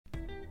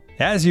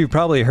As you've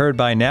probably heard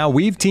by now,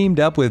 we've teamed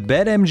up with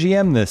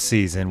BetMGM this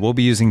season. We'll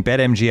be using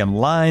BetMGM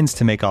lines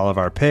to make all of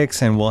our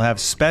picks, and we'll have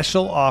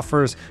special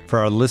offers for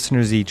our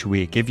listeners each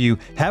week. If you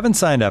haven't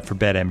signed up for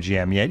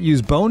BetMGM yet,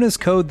 use bonus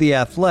code The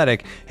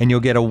Athletic, and you'll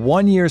get a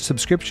 1-year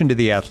subscription to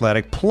The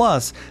Athletic,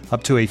 plus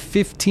up to a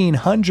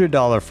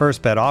 $1,500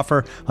 first bet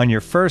offer on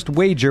your first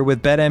wager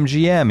with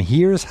BetMGM.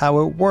 Here's how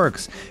it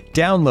works.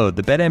 Download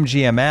the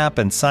BetMGM app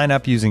and sign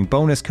up using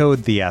bonus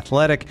code The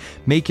Athletic.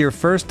 Make your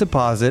first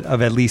deposit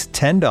of at least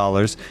 $10.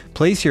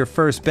 Place your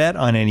first bet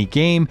on any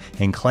game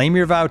and claim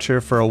your voucher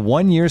for a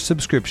 1-year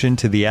subscription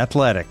to The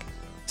Athletic.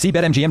 See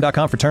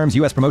BetMGM.com for terms.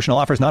 U.S. promotional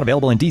offers not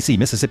available in D.C.,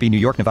 Mississippi, New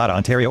York, Nevada,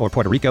 Ontario, or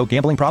Puerto Rico.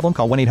 Gambling problem?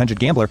 Call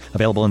 1-800-GAMBLER.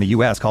 Available in the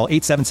U.S. Call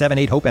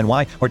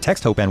 877-8-HOPE-NY or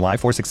text HOPE-NY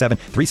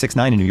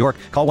 467-369 in New York.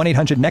 Call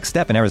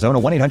 1-800-NEXT-STEP in Arizona.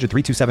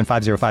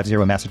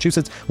 1-800-327-5050 in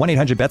Massachusetts.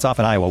 1-800-BETS-OFF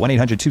in Iowa.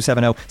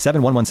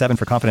 1-800-270-7117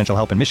 for confidential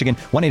help in Michigan.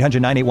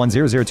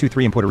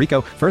 1-800-981-0023 in Puerto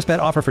Rico. First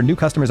bet offer for new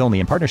customers only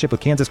in partnership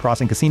with Kansas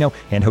Crossing Casino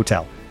and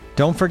Hotel.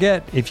 Don't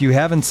forget, if you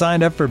haven't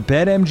signed up for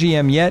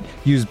BetMGM yet,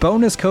 use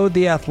bonus code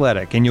The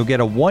Athletic, and you'll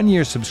get a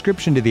 1-year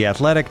subscription to The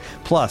Athletic,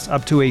 plus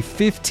up to a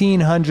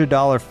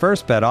 $1,500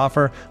 first bet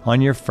offer on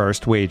your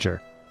first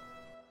wager.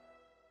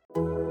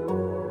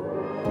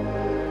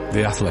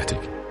 The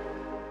Athletic.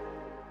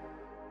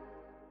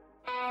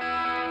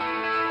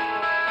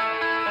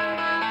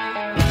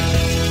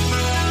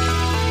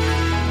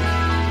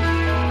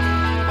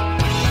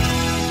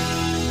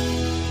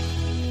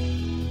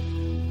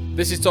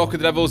 This is Talk of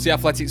the Devils, the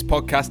Athletics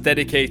podcast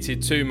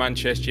dedicated to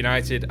Manchester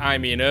United.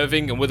 I'm Ian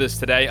Irving, and with us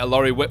today are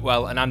Laurie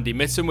Whitwell and Andy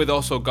Mitten. We've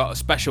also got a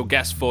special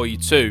guest for you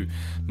too,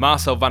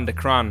 Marcel van der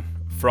Kraan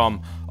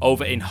from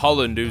over in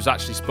Holland, who's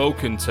actually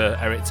spoken to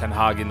Erik ten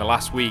Hag in the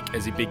last week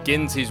as he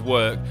begins his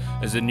work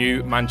as a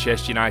new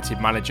Manchester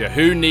United manager.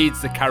 Who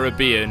needs the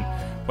Caribbean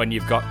when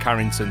you've got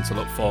Carrington to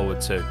look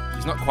forward to?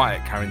 He's not quite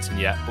at Carrington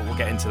yet, but we'll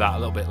get into that a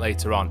little bit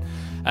later on.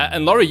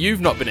 And Laurie,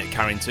 you've not been at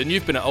Carrington.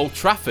 You've been at Old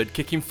Trafford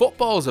kicking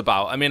footballs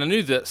about. I mean, I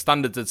knew that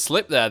standards had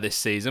slipped there this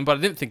season, but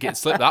I didn't think it'd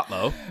slip that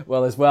low.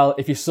 Well, as well,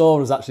 if you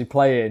saw us actually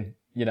playing,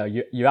 you know,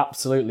 you're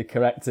absolutely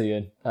correct,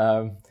 Ian.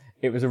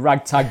 It was a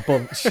ragtag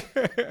bunch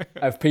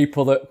of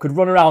people that could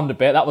run around a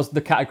bit. That was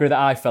the category that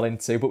I fell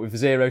into, but with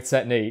zero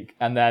technique.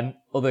 And then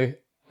other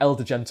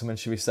elder gentlemen,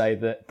 should we say,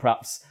 that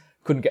perhaps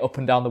couldn't get up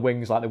and down the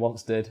wings like they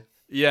once did.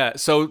 Yeah,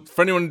 so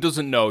for anyone who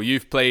doesn't know,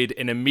 you've played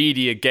in a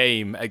media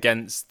game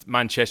against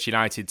Manchester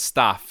United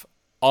staff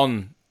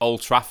on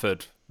Old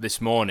Trafford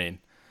this morning.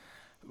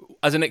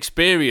 As an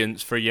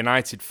experience for a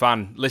United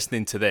fan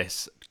listening to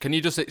this, can you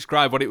just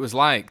describe what it was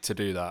like to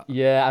do that?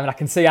 Yeah, I mean, I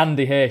can see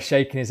Andy here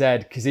shaking his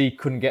head because he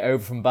couldn't get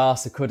over from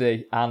Barca, could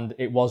he? And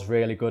it was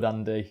really good,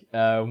 Andy.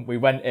 We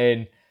went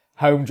in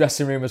home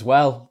dressing room as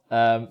well.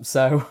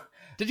 So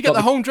did you get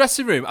the home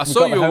dressing room? I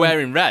saw you were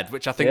wearing red,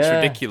 which I think is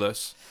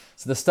ridiculous.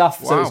 So the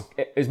staff, wow. So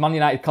it was Man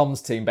United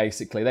comms team,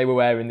 basically. They were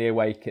wearing the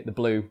away kit, the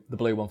blue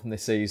one from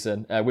this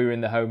season. We were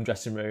in the home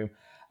dressing room.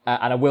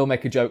 And I will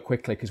make a joke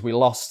quickly because we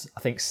lost,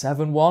 I think,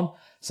 7-1.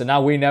 So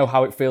now we know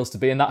how it feels to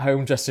be in that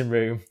home dressing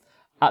room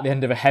at the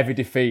end of a heavy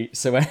defeat.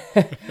 So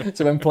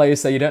when players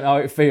say you don't know how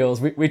it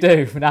feels, we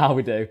do. Now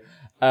we do.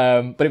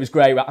 But it was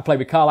great. I played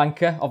with Carl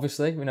Anka,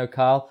 obviously. We know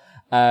Carl.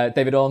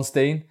 David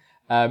Ornstein.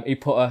 He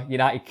put a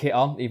United kit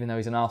on, even though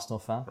he's an Arsenal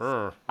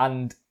fan.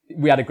 And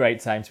we had a great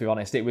time, to be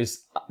honest. It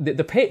was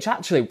the pitch,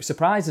 actually,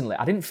 surprisingly,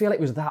 I didn't feel it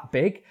was that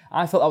big.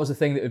 I thought that was a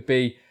thing that would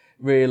be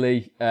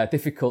really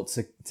difficult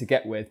to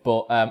get with,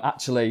 but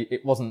actually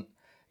it wasn't.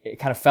 It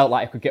kind of felt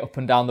like I could get up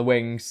and down the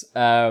wings.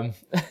 And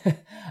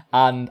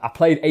I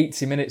played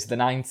 80 minutes of the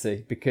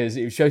 90 because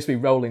it was supposed to be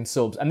rolling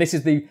subs. And this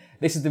is the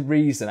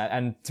reason.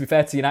 And to be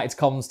fair to United's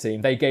comms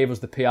team, they gave us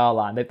the PR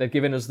line. They've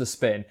given us the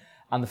spin.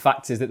 And the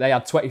fact is that they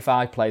had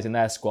 25 players in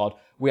their squad.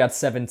 We had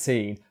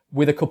 17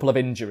 with a couple of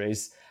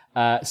injuries.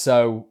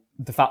 So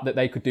the fact that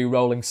they could do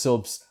rolling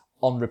subs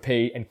on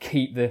repeat and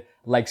keep the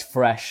legs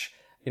fresh,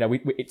 you know,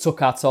 it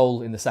took our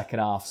toll in the second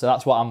half. So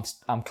that's what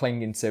I'm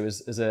clinging to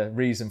as a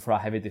reason for our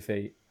heavy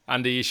defeat.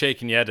 Andy, you're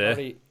shaking your head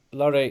here.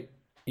 Laurie,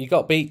 you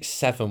got beat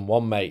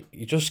 7-1, mate.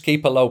 You just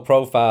keep a low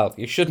profile.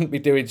 You shouldn't be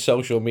doing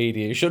social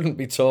media. You shouldn't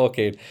be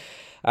talking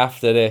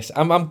after this.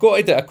 I'm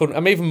gutted that I couldn't.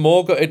 I'm even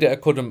more gutted that I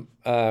couldn't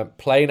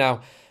play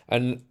now.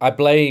 And I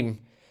blame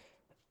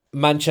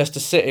Manchester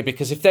City,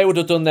 because if they would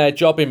have done their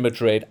job in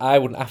Madrid, I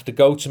wouldn't have to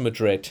go to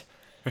Madrid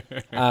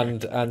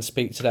and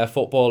speak to their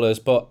footballers.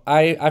 But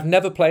I've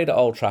never played at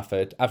Old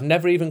Trafford. I've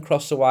never even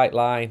crossed the white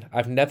line.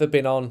 I've never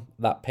been on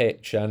that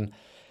pitch, and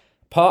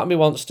part of me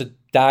wants to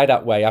die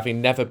that way,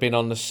 having never been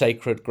on the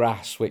sacred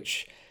grass,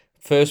 which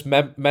first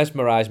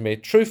mesmerised me.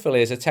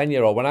 Truthfully, as a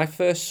 10-year-old, when I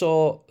first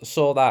saw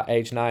that,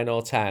 age 9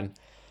 or 10,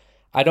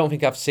 I don't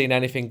think I've seen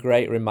anything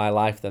greater in my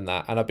life than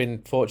that, and I've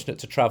been fortunate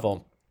to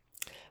travel.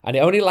 And it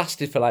only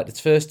lasted for like the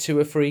first 2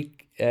 or 3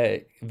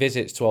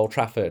 visits to Old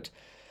Trafford.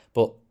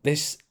 But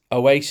this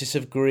oasis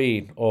of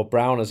green, or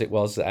brown as it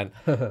was then,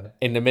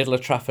 in the middle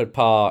of Trafford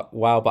Park,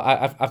 wow.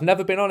 But I've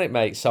never been on it,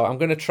 mate, so I'm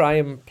going to try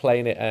and play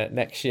in it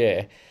next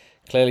year.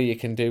 Clearly you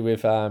can do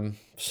with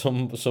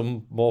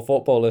some more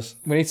footballers.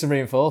 We need some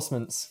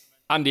reinforcements.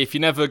 Andy, if you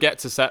never get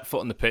to set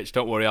foot on the pitch,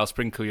 don't worry, I'll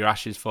sprinkle your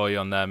ashes for you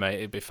on there, mate.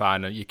 It'll be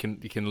fine. You can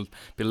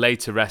be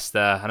laid to rest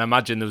there. And I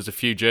imagine there was a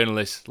few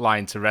journalists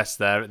lying to rest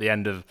there at the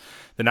end of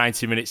the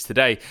 90 minutes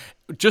today.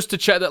 Just to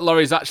check that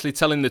Laurie's actually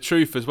telling the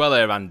truth as well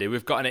here, Andy,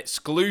 we've got an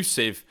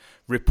exclusive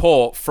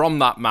report from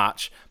that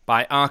match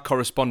by our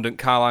correspondent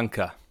Carl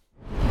Anker.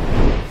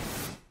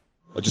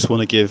 I just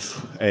want to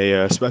give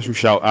a special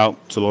shout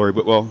out to Laurie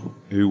Whitwell,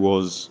 who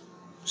was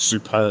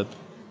superb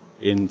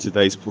in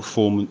today's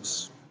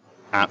performance.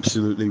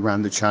 Absolutely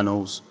ran the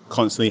channels,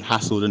 constantly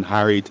hassled and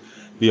harried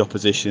the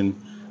opposition,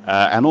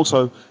 and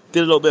also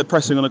did a little bit of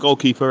pressing on a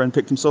goalkeeper and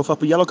picked himself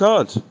up a yellow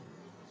card.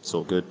 It's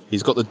all good.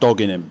 He's got the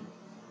dog in him.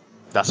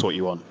 That's what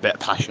you want. Bit of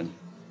passion.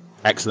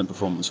 Excellent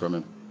performance from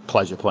him.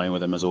 Pleasure playing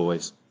with him as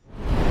always.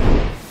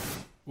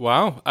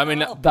 Wow. I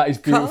mean, That is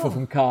beautiful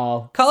from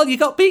Carl. Carl, you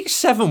got beat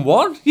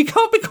 7-1. You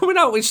can't be coming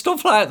out with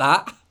stuff like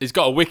that. he's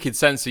got a wicked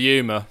sense of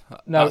humour.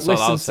 No, That's all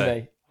I'll listen to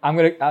say. me. I'm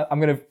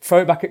gonna throw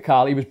it back at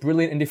Carl. He was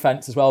brilliant in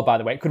defence as well, by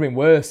the way. It could have been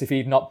worse if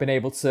he'd not been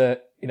able to,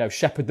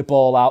 shepherd the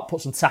ball out,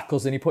 put some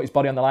tackles in. He put his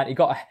body on the line. He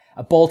got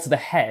a ball to the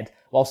head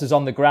whilst he was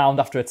on the ground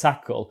after a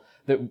tackle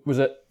that was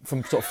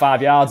from sort of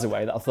 5 yards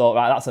away. That I thought,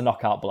 right, that's a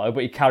knockout blow.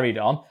 But he carried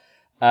on,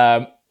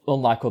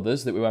 unlike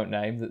others that we won't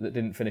name that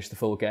didn't finish the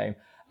full game.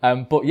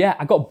 But yeah,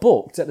 I got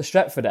booked at the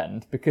Stretford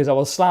end because I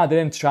was sliding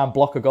in to try and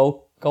block a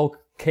goal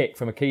kick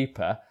from a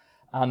keeper.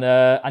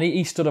 And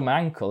he stood on my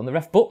ankle and the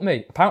ref booked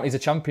me. Apparently he's a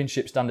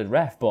championship standard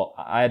ref, but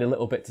I had a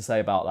little bit to say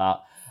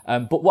about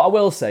that. But what I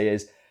will say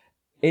is,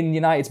 in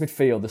United's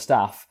midfield, the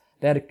staff,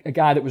 they had a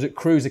guy that was at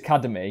Crews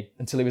Academy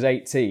until he was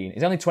 18.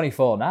 He's only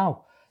 24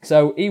 now.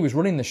 So he was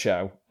running the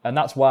show, and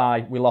that's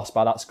why we lost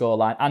by that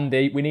scoreline.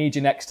 Andy, we need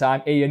you next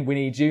time. Ian, we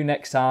need you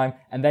next time.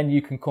 And then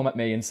you can come at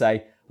me and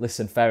say,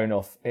 listen, fair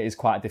enough, it is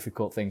quite a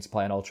difficult thing to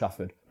play in Old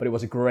Trafford, but it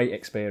was a great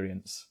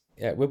experience.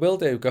 Yeah, we will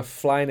do. Go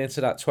flying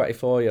into that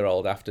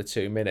 24-year-old after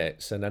 2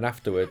 minutes, and then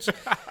afterwards.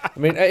 I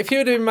mean, if you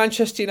were doing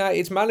Manchester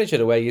United's manager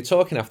the way you're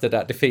talking after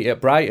that defeat at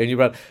Brighton, you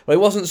went, well,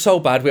 it wasn't so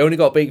bad. We only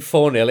got beat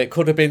 4-0. It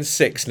could have been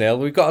 6-0.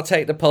 We've got to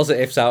take the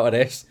positives out of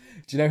this.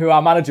 Do you know who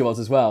our manager was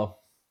as well?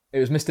 It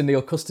was Mr.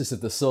 Neil Custis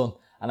of The Sun,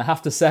 and I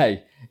have to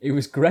say, he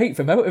was great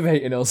for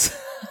motivating us.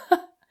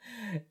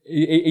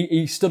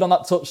 he stood on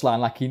that touchline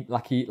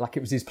like it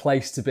was his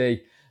place to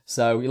be.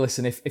 So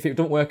listen, if it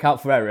don't work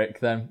out for Eric,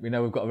 then we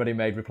know we've got a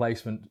ready-made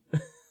replacement.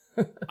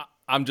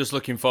 I'm just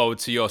looking forward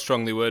to your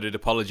strongly worded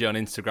apology on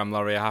Instagram,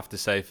 Laurie, I have to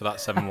say, for that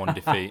 7-1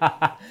 defeat.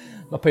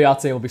 My PR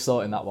team will be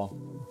sorting that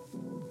one.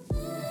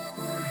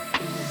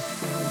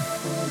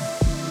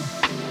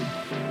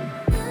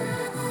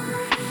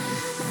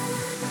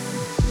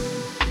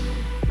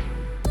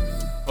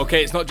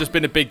 Okay, it's not just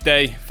been a big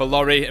day for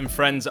Laurie and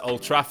friends at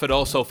Old Trafford,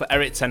 also for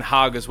Erik ten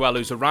Hag as well,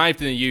 who's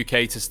arrived in the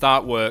UK to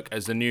start work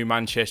as the new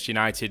Manchester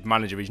United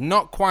manager. He's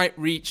not quite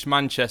reached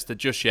Manchester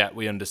just yet,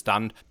 we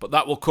understand, but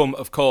that will come,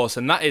 of course,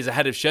 and that is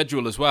ahead of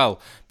schedule as well,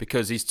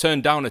 because he's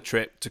turned down a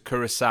trip to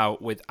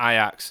Curaçao with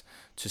Ajax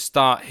to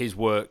start his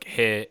work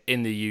here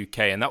in the UK.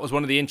 And that was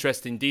one of the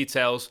interesting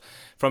details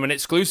from an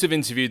exclusive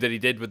interview that he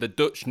did with the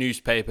Dutch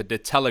newspaper De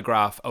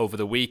Telegraaf over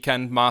the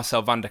weekend.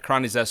 Marcel van der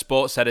Kraan is their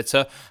sports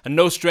editor and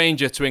no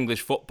stranger to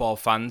English football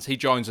fans. He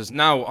joins us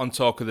now on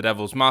Talk of the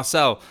Devils.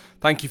 Marcel,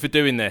 thank you for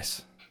doing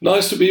this.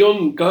 Nice to be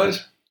on,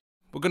 guys.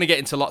 We're going to get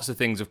into lots of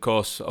things, of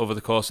course, over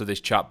the course of this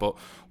chat, but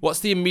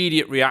what's the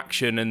immediate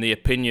reaction and the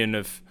opinion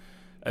of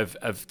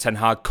Ten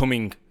Hag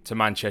coming to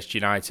Manchester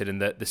United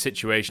and the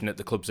situation that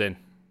the club's in?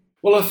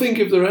 Well, I think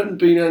if there hadn't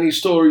been any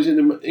stories in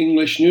the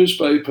English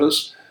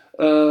newspapers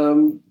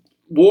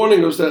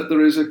warning us that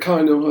there is a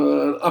kind of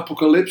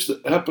apocalypse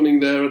happening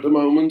there at the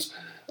moment,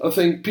 I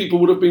think people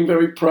would have been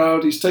very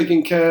proud. He's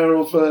taking care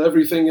of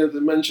everything at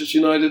the Manchester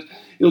United.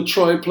 He'll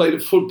try and play the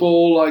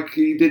football like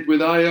he did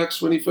with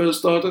Ajax when he first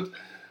started.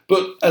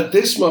 But at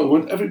this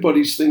moment,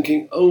 everybody's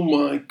thinking, oh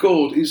my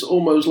God, he's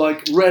almost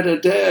like Red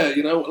Adair,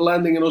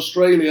 landing in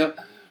Australia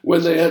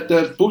when they had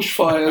their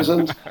bushfires.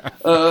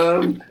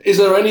 And is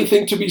there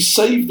anything to be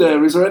saved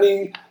there? Is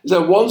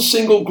there one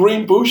single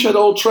green bush at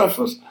Old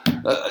Trafford?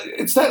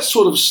 It's that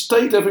sort of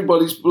state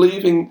everybody's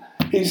believing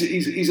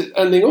he's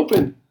ending up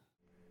in.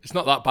 It's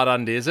not that bad,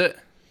 Andy, is it?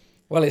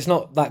 Well, it's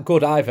not that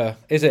good either,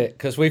 is it?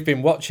 Because we've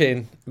been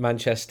watching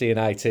Manchester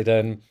United,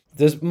 and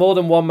there's more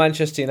than one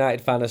Manchester United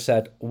fan has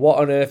said, what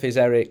on earth is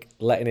Eric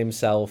letting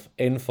himself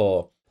in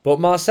for? But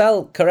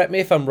Marcel, correct me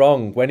if I'm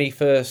wrong, when he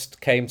first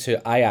came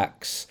to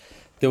Ajax,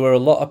 there were a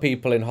lot of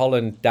people in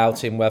Holland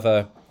doubting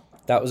whether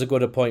that was a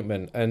good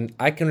appointment. And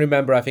I can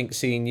remember, I think,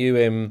 seeing you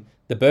in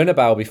the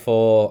Bernabeu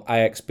before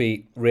Ajax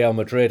beat Real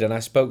Madrid. And I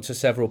spoke to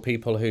several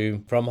people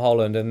from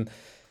Holland, and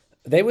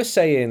they were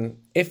saying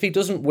if he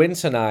doesn't win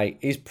tonight,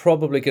 he's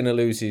probably going to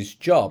lose his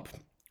job.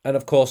 And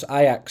of course,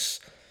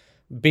 Ajax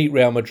beat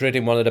Real Madrid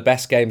in one of the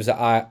best games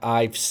that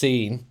I've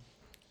seen.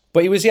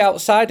 But he was the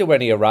outsider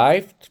when he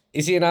arrived.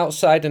 Is he an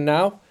outsider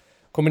now?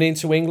 Coming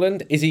into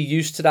England, is he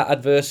used to that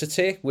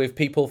adversity with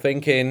people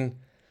thinking,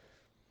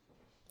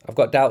 I've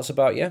got doubts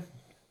about you?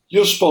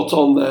 You're spot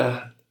on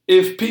there.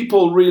 if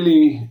people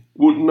really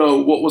would know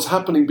what was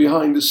happening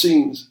behind the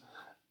scenes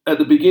at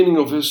the beginning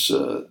of his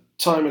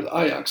time at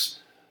Ajax,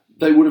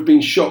 they would have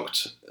been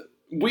shocked.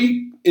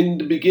 We, in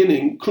the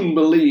beginning, couldn't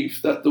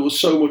believe that there was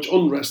so much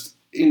unrest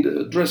in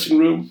the dressing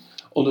room,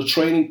 on the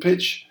training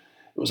pitch.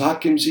 It was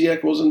Hakim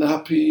Ziyech wasn't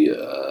happy.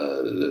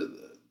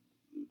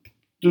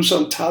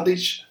 Dusan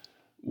Tadic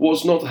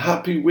was not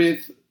happy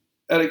with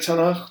Erik ten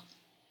Hag.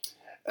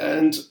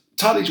 And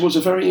Tadic was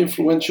a very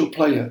influential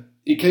player.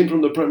 He came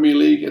from the Premier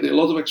League, he had a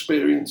lot of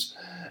experience,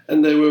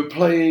 and they were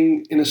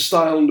playing in a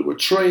style and they were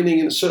training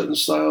in a certain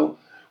style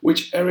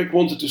which Erik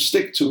wanted to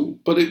stick to,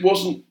 but it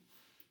wasn't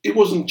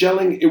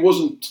gelling, it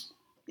wasn't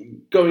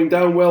going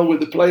down well with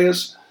the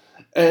players,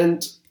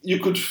 and you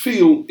could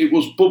feel it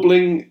was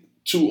bubbling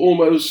to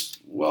almost,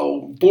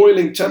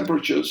 boiling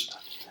temperatures,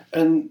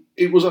 and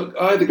it was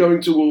either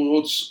going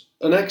towards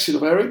an exit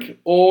of Erik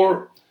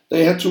or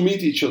they had to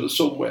meet each other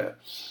somewhere.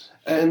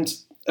 And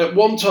at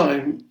one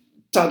time,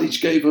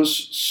 Tadic gave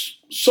us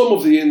some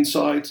of the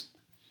inside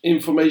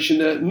information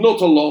there,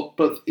 not a lot,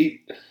 but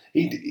he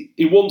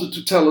wanted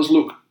to tell us,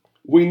 look,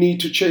 we need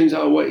to change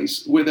our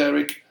ways with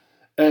Erik,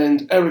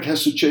 and Erik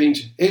has to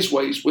change his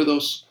ways with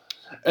us.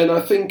 And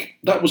I think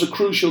that was a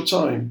crucial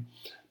time.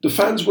 The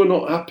fans were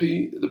not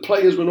happy, the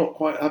players were not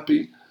quite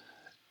happy,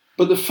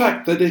 but the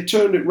fact that they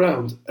turned it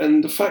round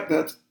and the fact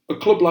that a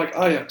club like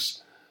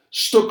Ajax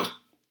stuck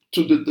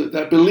to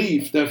their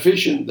belief, their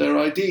vision, their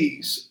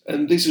ideas,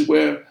 and this is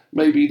where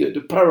maybe the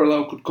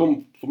parallel could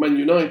come for Man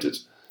United.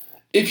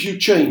 If you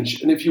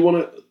change, and if you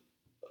want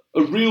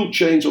a real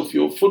change of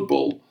your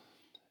football,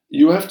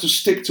 you have to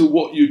stick to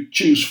what you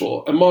choose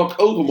for. And Mark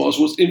Overmars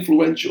was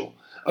influential.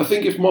 I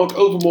think if Mark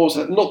Overmars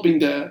had not been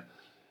there,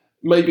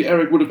 maybe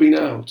Erik would have been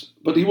out.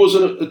 But he was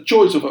a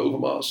choice of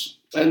Overmars.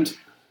 And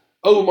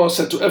Overmars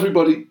said to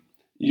everybody,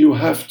 you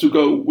have to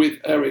go with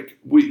Erik.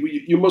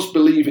 You must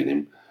believe in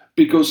him,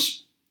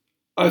 because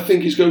I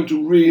think he's going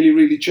to really,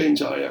 really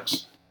change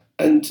Ajax.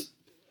 And,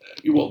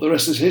 the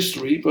rest is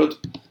history, but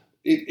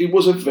it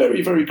was a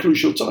very, very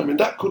crucial time. And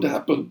that could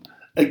happen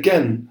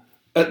again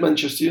at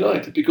Manchester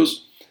United,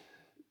 because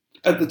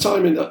at the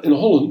time in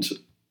Holland,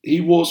 he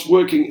was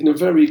working in a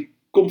very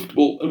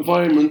comfortable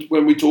environment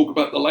when we talk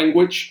about the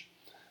language,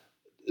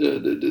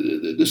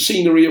 the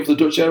scenery of the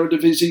Dutch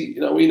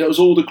Eredivisie. He knows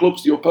all the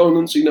clubs, the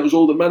opponents, he knows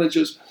all the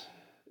managers,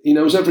 he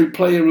knows every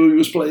player who he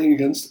was playing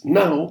against.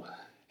 Now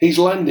he's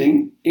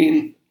landing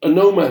in a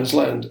no man's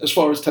land as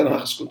far as Ten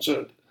Hag is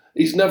concerned.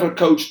 He's never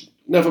coached,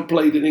 never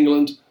played in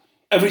England.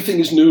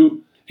 Everything is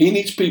new. He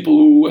needs people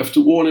who have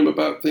to warn him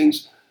about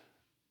things.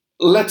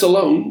 Let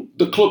alone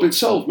the club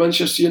itself.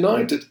 Manchester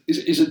United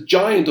is a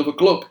giant of a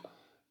club.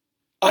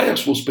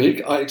 Ajax was big.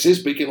 Ajax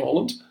is big in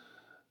Holland,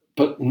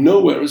 but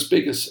nowhere as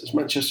big as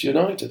Manchester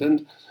United.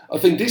 And I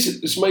think this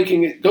is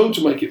going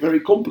to make it very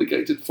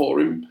complicated for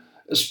him,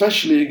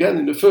 especially again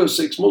in the first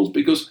 6 months,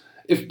 because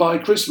if by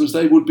Christmas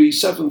they would be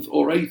 7th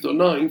or 8th or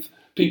 9th,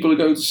 people are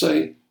going to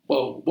say,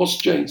 well, what's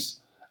changed?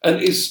 And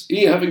is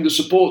he having the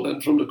support then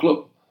from the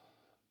club?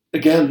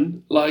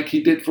 Again, like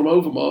he did from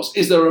Overmars.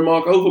 Is there a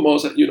Mark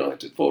Overmars at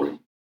United for him?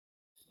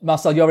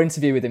 Marcel, your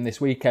interview with him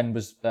this weekend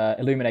was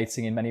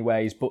illuminating in many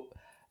ways, but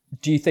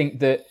do you think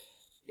that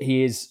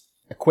he is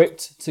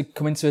equipped to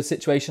come into a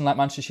situation like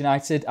Manchester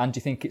United? And do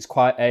you think it's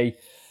quite a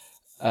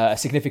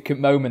significant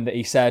moment that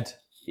he said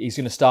he's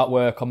going to start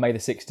work on May the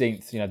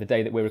 16th, the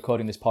day that we're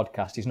recording this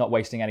podcast? He's not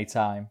wasting any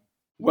time.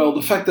 Well,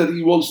 the fact that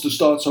he wants to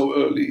start so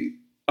early,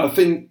 I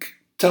think,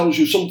 tells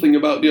you something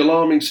about the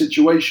alarming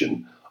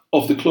situation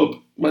of the club,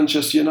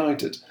 Manchester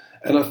United.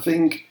 And I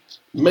think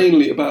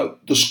mainly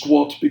about the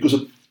squad, because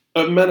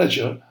a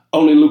manager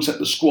only looks at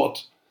the squad.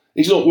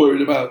 He's not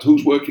worried about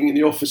who's working in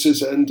the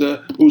offices and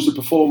who's the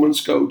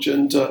performance coach,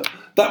 and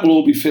that will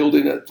all be filled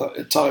in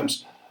at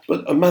times.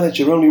 But a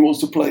manager only wants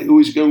to play who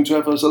he's going to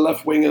have as a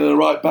left wing and a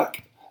right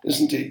back,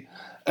 isn't he?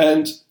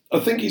 And I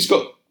think he's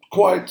got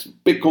quite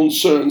big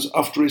concerns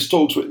after his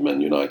talks with Man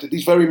United.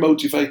 He's very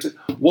motivated,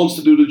 wants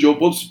to do the job,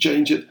 wants to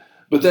change it,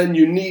 but then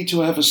you need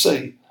to have a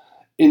say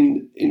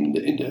in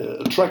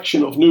the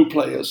attraction of new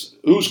players,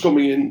 who's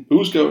coming in,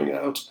 who's going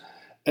out.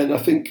 And I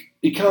think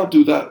he can't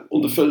do that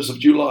on the 1st of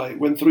July,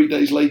 when 3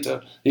 days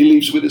later he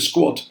leaves with his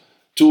squad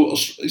to,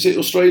 is it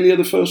Australia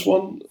the first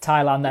one?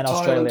 Thailand, then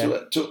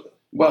Australia.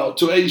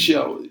 To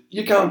Asia.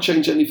 You can't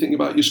change anything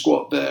about your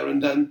squad there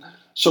and then.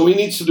 So he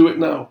needs to do it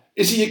now.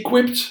 Is he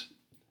equipped?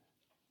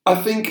 I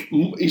think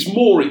he's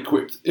more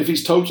equipped. If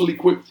he's totally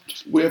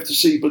equipped, we have to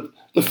see. But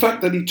the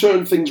fact that he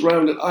turned things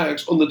around at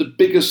Ajax under the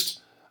biggest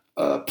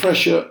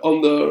pressure,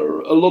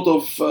 under a lot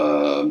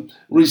of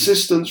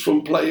resistance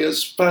from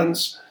players,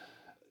 fans,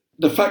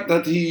 the fact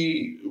that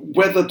he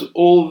weathered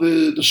all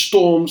the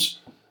storms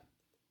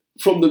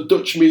from the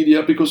Dutch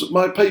media, because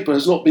my paper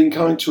has not been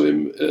kind to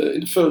him in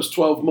the first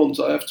 12 months,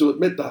 I have to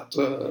admit that.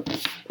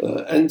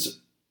 And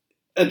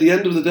at the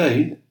end of the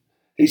day,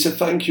 he said,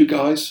 thank you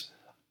guys.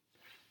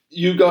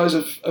 You guys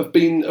have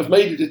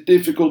made it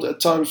difficult at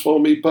times for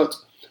me, but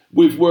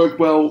we've worked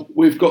well,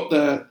 we've got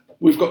there,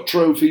 we've got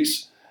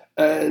trophies,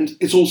 And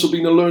it's also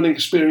been a learning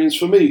experience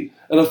for me.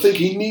 And I think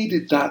he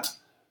needed that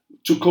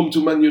to come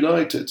to Man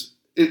United.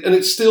 And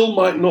it still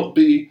might not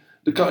be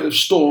the kind of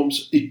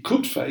storms he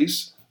could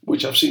face,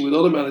 which I've seen with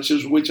other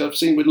managers, which I've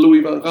seen with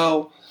Louis van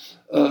Gaal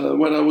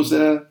when I was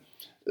there,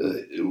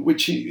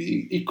 which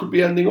he could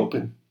be ending up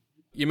in.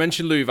 You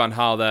mentioned Louis van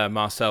Gaal there,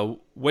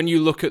 Marcel. When you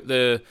look at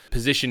the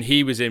position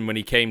he was in when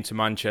he came to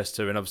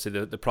Manchester and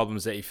obviously the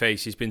problems that he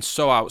faced, he's been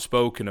so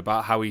outspoken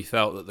about how he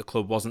felt that the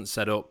club wasn't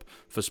set up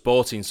for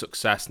sporting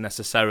success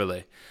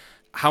necessarily.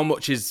 How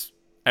much is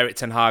Erik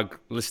ten Hag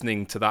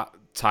listening to that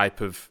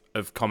type of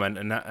comment,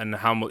 and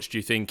how much do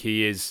you think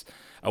he is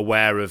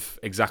aware of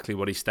exactly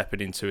what he's stepping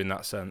into in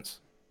that sense?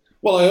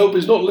 Well, I hope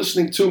he's not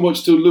listening too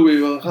much to Louis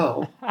van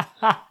Gaal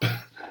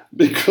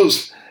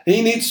because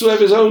he needs to have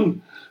his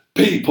own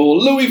people.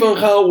 Louis van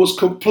Gaal was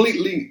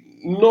completely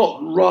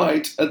not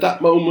right at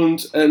that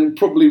moment and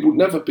probably would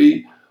never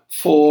be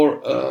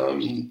for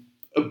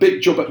a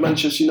big job at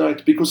Manchester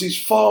United because he's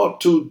far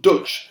too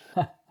Dutch.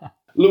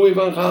 Louis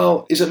van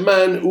Gaal is a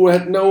man who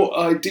had no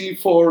idea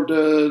for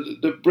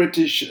the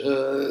British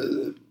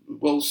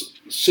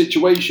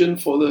situation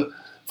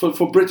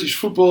for British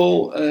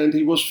football, and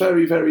he was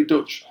very, very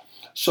Dutch.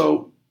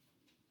 So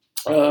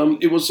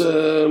it was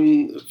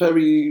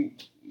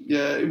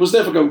it was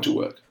never going to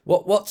work.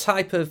 What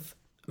type of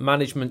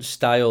management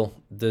style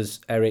does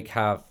Erik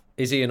have?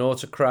 Is he an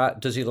autocrat?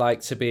 Does he like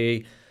to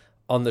be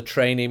on the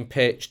training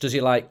pitch? Does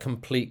he like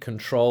complete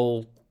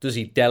control? Does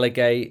he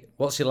delegate?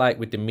 What's he like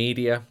with the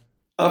media?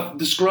 I've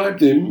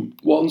described him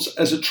once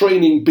as a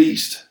training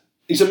beast.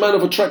 He's a man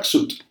of a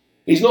tracksuit.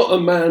 He's not a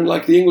man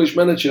like the English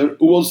manager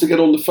who wants to get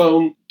on the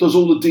phone, does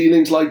all the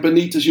dealings like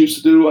Benitez used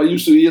to do. I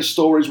used to hear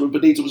stories when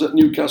Benitez was at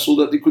Newcastle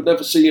that they could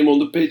never see him on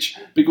the pitch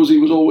because he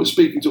was always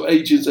speaking to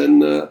agents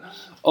and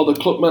other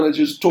club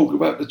managers talk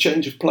about the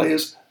change of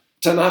players.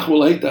 Ten Hag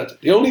will hate that.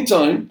 The only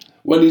time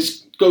when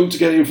he's going to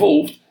get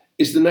involved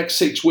is the next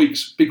 6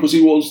 weeks because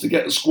he wants to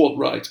get the squad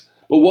right.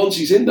 But once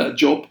he's in that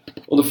job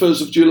on the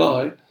 1st of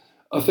July,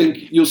 I think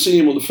you'll see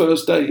him on the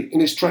first day in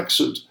his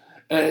tracksuit.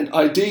 And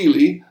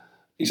ideally,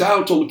 he's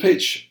out on the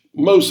pitch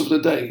most of the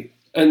day.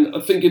 And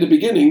I think in the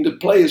beginning, the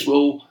players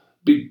will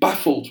be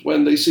baffled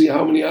when they see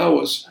how many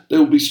hours they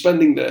will be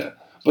spending there.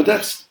 But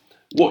that's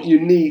what you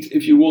need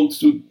if you want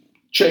to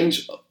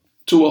change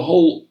to a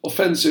whole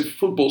offensive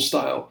football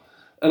style.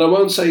 And I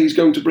won't say he's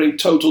going to bring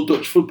total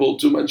Dutch football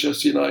to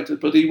Manchester United,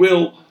 but he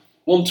will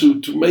want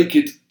to make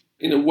it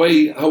in a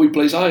way how he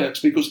plays Ajax,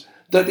 because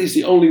that is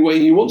the only way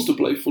he wants to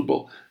play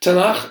football. Ten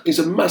Hag is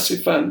a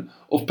massive fan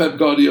of Pep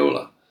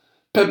Guardiola.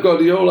 Pep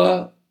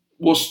Guardiola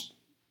was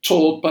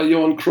taught by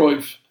Johan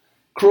Cruyff.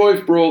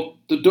 Cruyff brought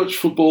the Dutch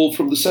football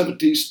from the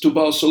 70s to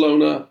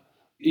Barcelona.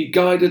 He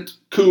guided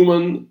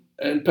Koeman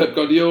and Pep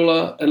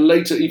Guardiola, and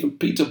later even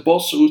Peter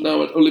Bosz, who's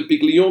now at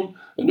Olympique Lyon,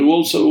 and who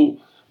also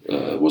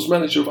was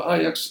manager of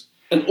Ajax.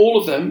 And all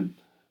of them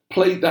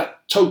played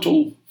that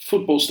total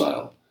football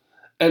style.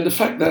 And the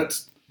fact that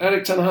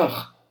Erik ten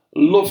Hag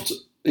loved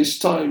his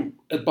time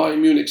at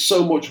Bayern Munich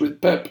so much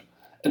with Pep,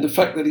 and the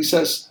fact that he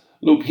says,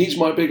 look, he's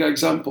my big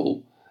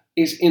example,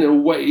 is in a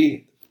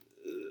way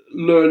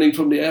learning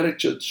from the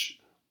heritage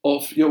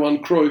of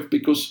Johan Cruyff,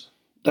 because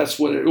that's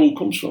where it all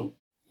comes from.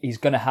 He's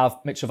going to have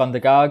Mitchell van der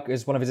Gaag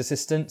as one of his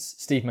assistants,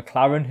 Steve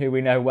McLaren, who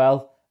we know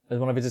well, as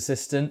one of his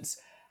assistants.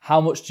 How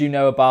much do you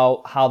know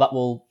about how that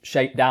will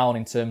shape down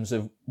in terms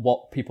of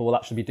what people will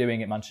actually be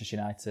doing at Manchester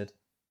United?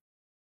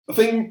 I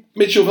think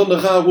Mitchell van der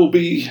Gaag will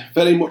be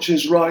very much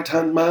his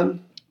right-hand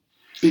man,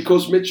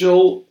 because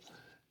Mitchell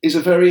is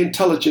a very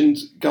intelligent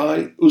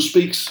guy who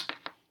speaks,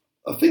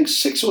 I think,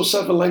 6 or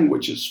 7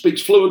 languages,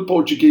 speaks fluent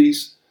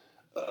Portuguese.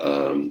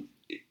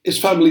 His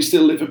family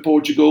still live in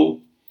Portugal.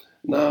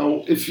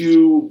 Now, if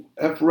you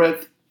have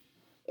read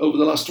over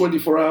the last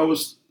 24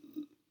 hours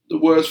the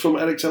words from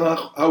Erik ten Hag,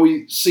 how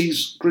he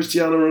sees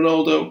Cristiano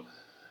Ronaldo,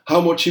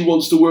 how much he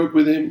wants to work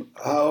with him,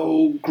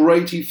 how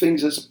great he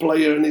thinks as a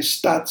player and his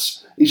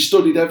stats, he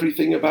studied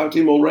everything about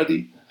him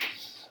already.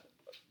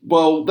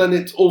 Well, then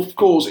it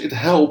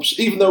helps,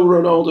 even though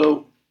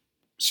Ronaldo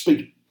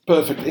speaks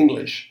perfect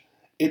English,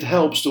 it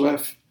helps to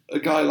have a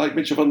guy like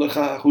Mitchell van der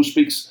Gaag who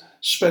speaks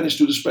Spanish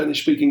to the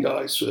Spanish-speaking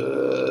guys,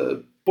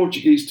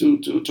 Portuguese to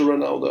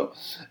Ronaldo.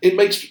 It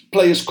makes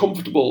players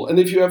comfortable. And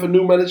if you have a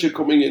new manager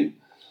coming in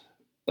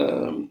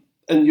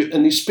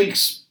and he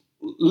speaks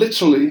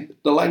literally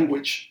the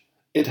language,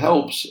 it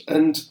helps.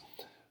 And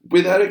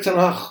with Erik ten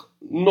Hag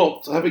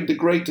not having the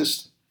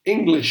greatest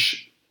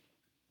English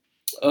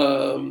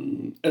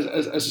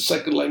as a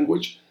second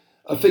language,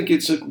 I think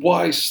it's a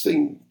wise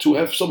thing to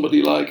have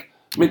somebody like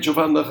Mitchell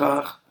van der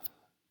Gaag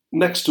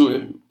next to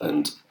him.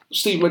 And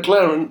Steve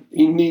McLaren,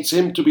 he needs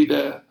him to be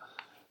there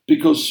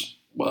because,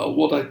 well,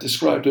 what I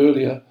described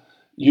earlier,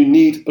 you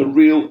need a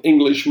real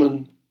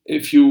Englishman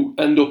if you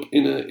end up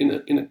in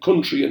a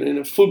country and in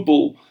a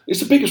football. It's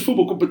the biggest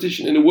football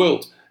competition in the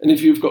world, and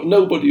if you've got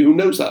nobody who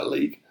knows that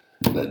league,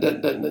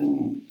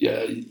 then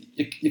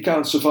you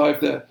can't survive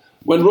there.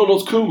 When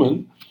Ronald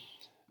Koeman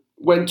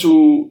went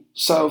to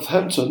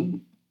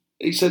Southampton,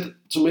 he said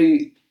to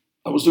me,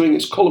 I was doing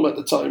his column at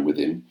the time with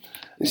him.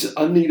 He said,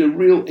 I need a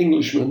real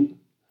Englishman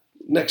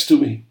next to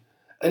me.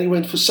 And he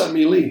went for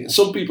Sammy Lee. And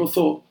some people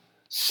thought,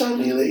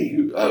 Sammy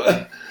Lee?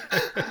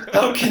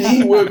 How can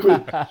he work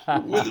with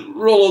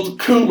Ronald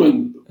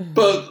Koeman?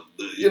 But,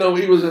 he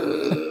was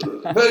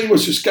very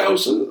much a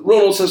Scouser.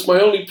 Ronald says, my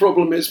only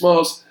problem is,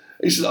 Mars,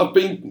 he says, I've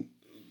been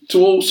to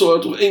all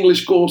sorts of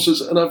English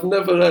courses and I've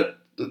never had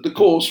the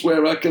course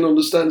where I can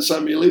understand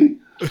Sammy Lee.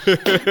 But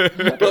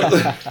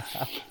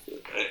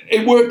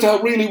it worked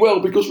out really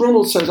well because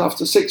Ronald says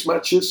after 6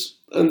 matches,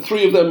 and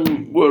 3 of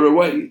them were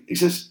away, he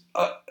says,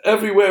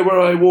 everywhere where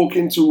I walk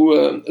into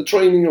a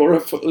training or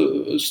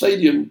a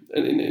stadium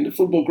in a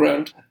football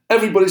ground,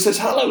 everybody says,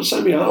 hello,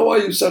 Sammy, how are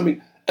you,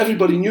 Sammy?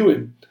 Everybody knew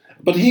him.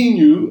 But he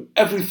knew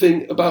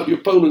everything about the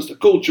opponents, the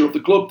culture of the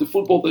club, the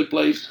football they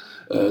played,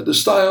 the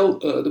style,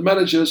 the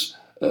managers,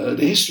 the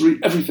history,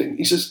 everything.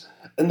 He says,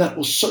 and that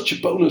was such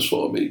a bonus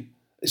for me.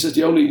 He says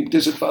the only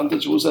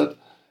disadvantage was that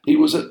he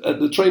was at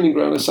the training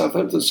ground at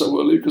Southampton so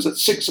early because at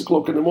 6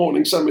 o'clock in the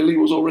morning, Sammy Lee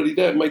was already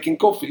there making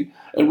coffee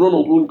and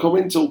Ronald wouldn't come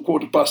in till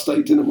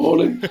 8:15 in the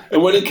morning.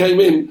 And when he came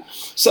in,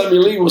 Sammy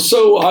Lee was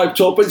so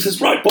hyped up. He says,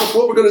 right, boss,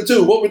 what we're going to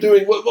do? What we're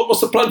doing? What's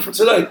the plan for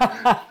today?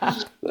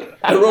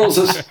 And Ronald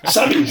says,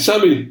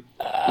 Sammy,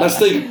 let's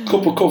take a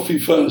cup of coffee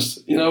first.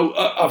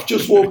 I've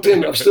just walked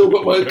in. I've still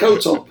got my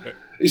coat on.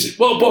 He said,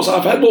 well, boss,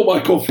 I've had all my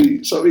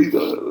coffee. So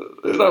that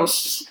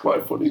was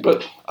quite funny.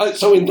 But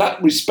so in that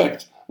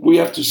respect, we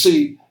have to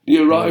see the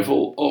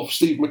arrival of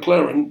Steve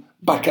McClaren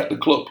back at the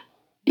club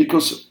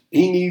because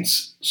he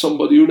needs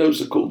somebody who knows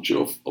the culture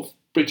of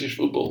British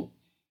football.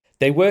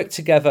 They worked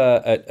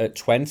together at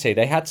 20.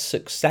 They had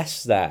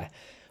success there.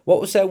 What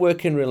was their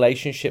working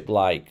relationship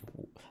like?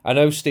 I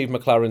know Steve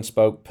McClaren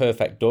spoke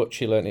perfect Dutch.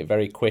 He learned it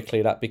very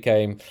quickly. That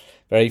became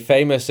very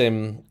famous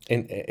in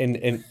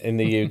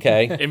the UK.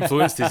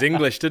 Influenced his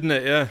English, didn't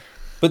it? Yeah.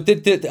 But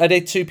are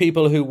they 2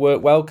 people who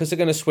work well? Because they're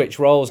going to switch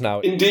roles now.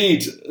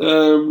 Indeed.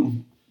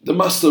 The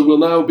master will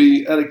now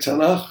be Erik ten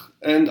Hag.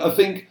 And I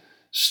think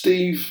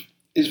Steve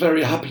is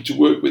very happy to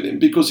work with him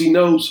because he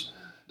knows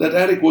that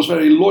Erik was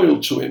very loyal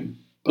to him,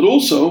 but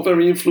also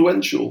very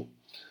influential.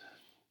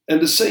 And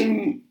the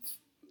same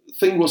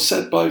thing was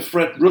said by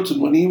Fred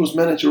Rutten when he was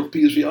manager of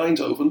PSV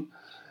Eindhoven.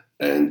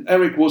 And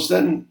Erik was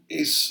then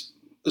his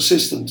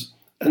assistant.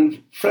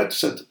 And Fred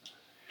said,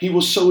 he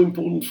was so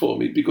important for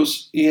me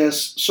because he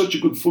has such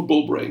a good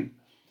football brain.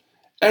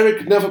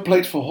 Erik never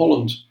played for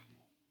Holland.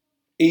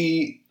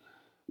 He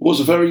was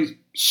a very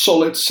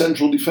solid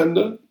central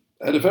defender,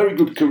 had a very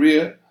good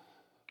career,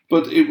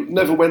 but it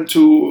never went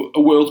to a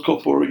World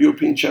Cup or a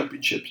European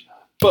Championship.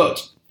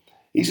 But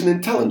he's an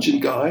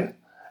intelligent guy,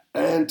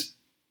 and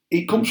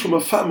he comes from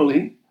a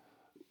family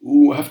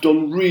who have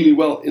done really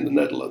well in the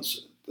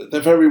Netherlands.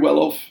 They're very well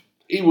off.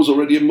 He was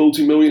already a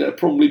multimillionaire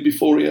probably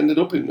before he ended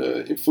up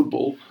in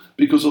football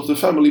because of the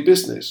family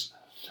business.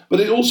 But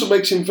it also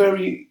makes him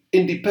very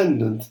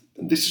independent.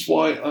 And this is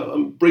why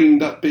I'm bringing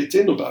that bit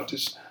in about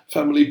his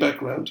family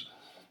background.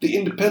 The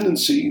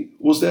independency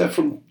was there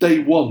from day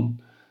one.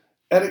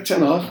 Erik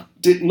ten Hag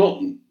did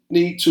not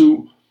need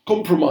to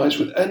compromise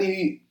with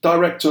any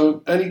director,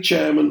 any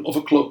chairman of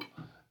a club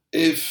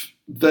if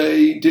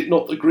they did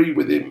not agree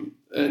with him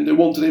and they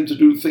wanted him to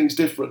do things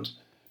different,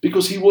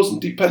 because he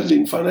wasn't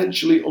depending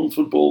financially on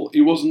football.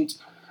 He wasn't.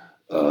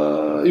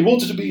 He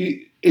wanted to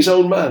be his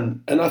own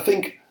man, and I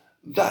think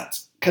that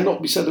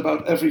cannot be said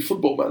about every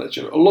football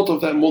manager. A lot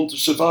of them want to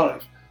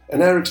survive,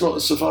 and Erik's not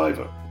a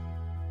survivor.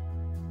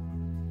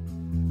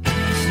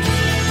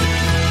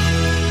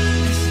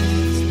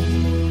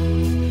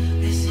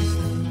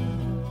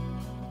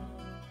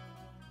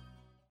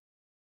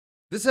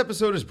 This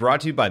episode is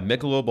brought to you by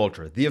Michelob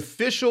Ultra, the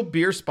official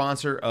beer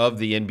sponsor of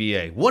the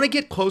NBA. Want to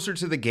get closer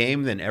to the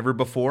game than ever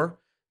before?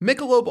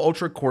 Michelob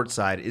Ultra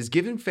Courtside is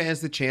giving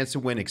fans the chance to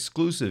win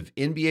exclusive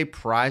NBA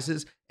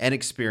prizes and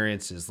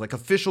experiences like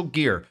official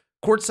gear,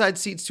 courtside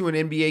seats to an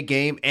NBA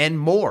game, and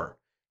more.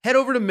 Head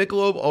over to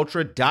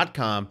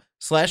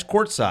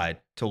MichelobUltra.com/courtside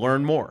to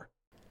learn more.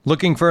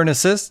 Looking for an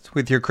assist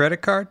with your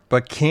credit card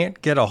but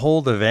can't get a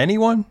hold of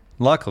anyone?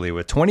 Luckily,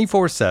 with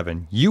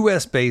 24/7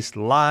 US-based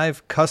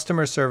live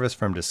customer service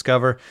from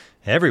Discover,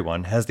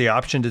 everyone has the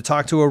option to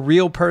talk to a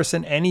real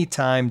person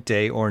anytime,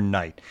 day or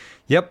night.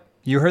 Yep,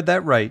 you heard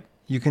that right.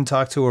 You can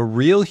talk to a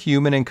real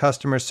human in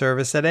customer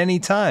service at any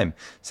time.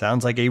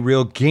 Sounds like a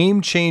real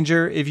game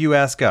changer if you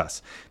ask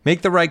us.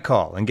 Make the right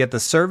call and get the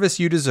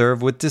service you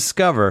deserve with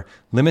Discover.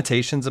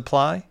 Limitations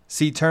apply.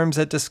 See terms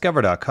at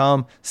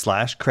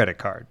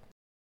discover.com/creditcard.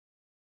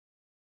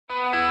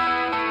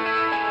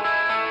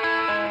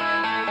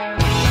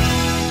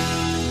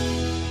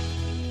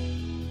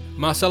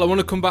 Marcel, I want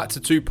to come back to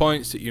 2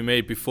 points that you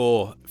made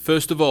before.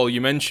 First of all,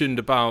 you mentioned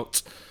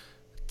about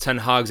Ten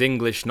Hag's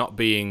English not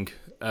being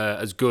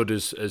as good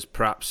as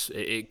perhaps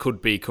it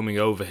could be coming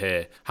over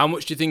here. How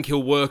much do you think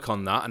he'll work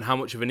on that, and how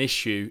much of an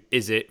issue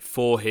is it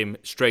for him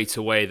straight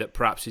away that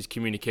perhaps his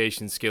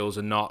communication skills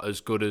are not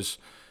as good as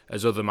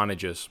other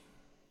managers?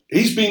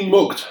 He's been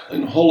mugged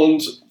in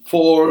Holland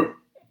for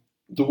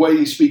the way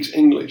he speaks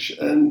English.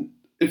 And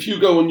if you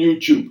go on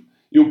YouTube,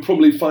 you'll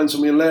probably find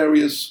some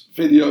hilarious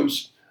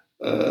videos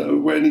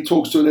when he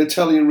talks to an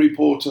Italian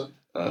reporter.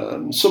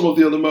 Some of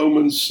the other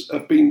moments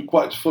have been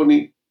quite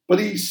funny, but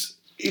he's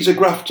a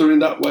grafter in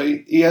that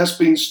way. He has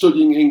been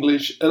studying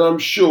English, and I'm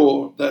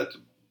sure that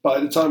by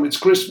the time it's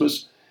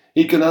Christmas,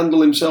 he can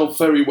handle himself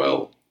very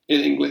well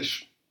in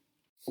English.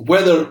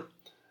 Whether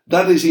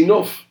that is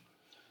enough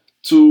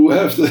to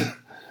have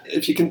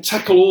if you can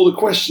tackle all the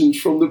questions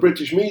from the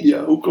British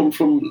media who come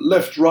from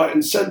left, right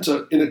and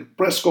centre in a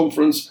press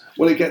conference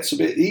when it gets a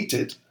bit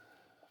heated,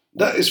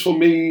 that is for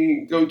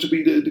me going to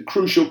be the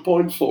crucial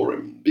point for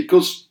him,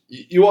 because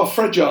you are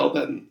fragile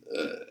then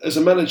as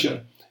a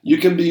manager. You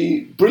can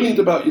be brilliant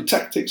about your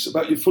tactics,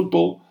 about your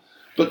football,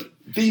 but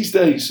these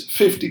days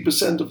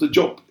 50% of the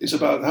job is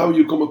about how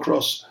you come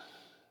across.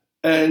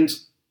 And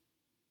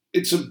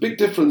it's a big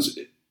difference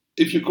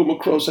if you come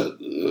across at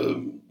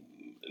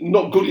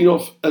not good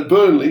enough at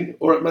Burnley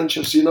or at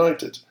Manchester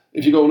United.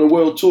 If you go on a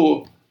world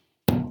tour,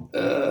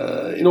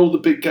 in all the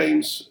big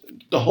games,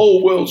 the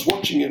whole world's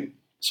watching him.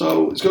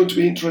 So it's going to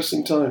be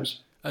interesting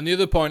times. And the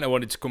other point I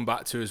wanted to come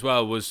back to as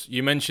well was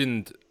you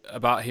mentioned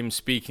about him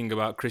speaking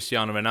about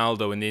Cristiano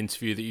Ronaldo in the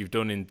interview that you've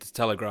done in The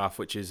Telegraph,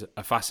 which is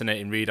a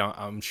fascinating read,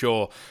 I'm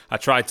sure. I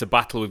tried to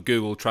battle with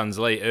Google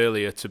Translate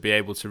earlier to be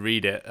able to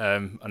read it,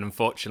 and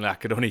unfortunately I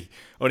could only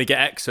get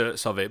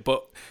excerpts of it.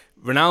 But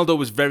Ronaldo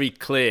was very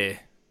clear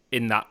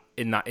in that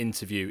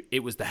interview.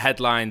 It was the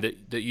headline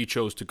that you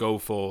chose to go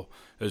for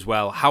as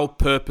well. How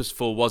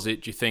purposeful was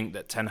it, do you think,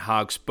 that Ten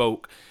Hag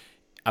spoke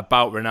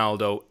about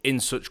Ronaldo in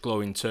such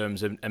glowing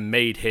terms and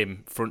made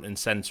him front and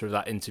centre of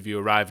that interview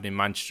arriving in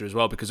Manchester as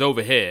well? Because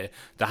over here,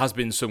 there has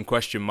been some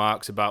question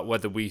marks about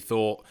whether we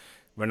thought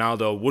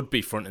Ronaldo would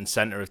be front and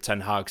centre of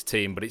Ten Hag's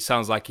team, but it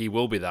sounds like he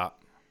will be that.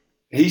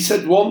 He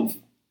said one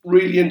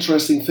really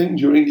interesting thing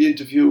during the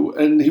interview,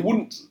 and he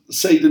wouldn't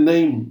say the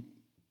name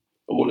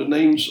or the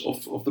names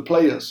of the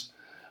players.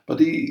 But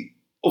he,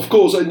 of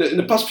course, in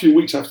the past few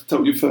weeks, I have to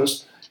tell you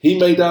first, he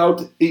made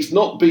out he's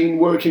not been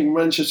working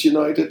with Manchester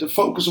United. The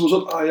focus was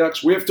on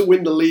Ajax. We have to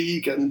win the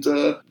league, and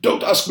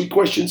don't ask me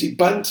questions. He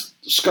banned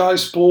Sky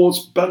Sports,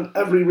 banned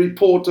every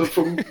reporter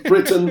from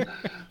Britain,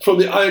 from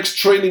the Ajax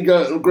training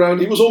ground.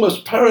 He was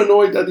almost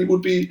paranoid that he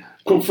would be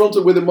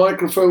confronted with a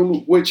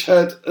microphone which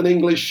had an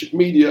English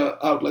media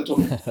outlet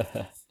on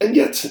it. And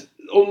yet,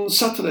 on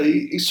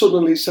Saturday, he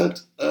suddenly said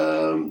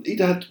he'd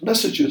had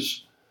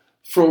messages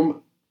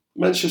from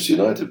Manchester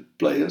United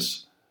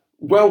players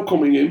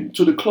welcoming him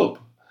to the club.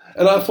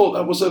 And I thought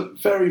that was a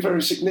very,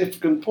 very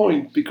significant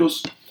point,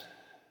 because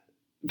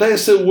they're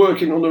still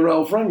working on the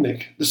Ralf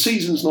Rangnick. The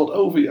season's not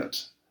over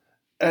yet.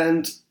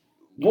 And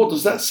what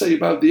does that say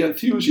about the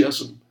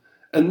enthusiasm?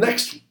 And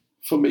next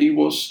for me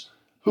was,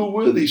 who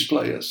were these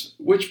players?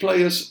 Which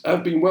players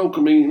have been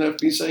welcoming and have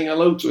been saying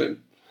hello to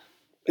him?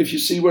 If you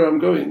see where I'm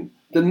going,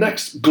 the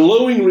next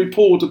glowing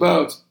report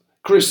about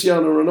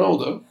Cristiano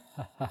Ronaldo,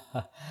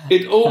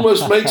 it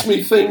almost makes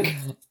me think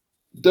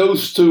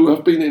those two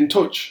have been in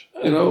touch.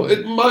 You know,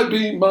 it might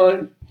be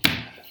my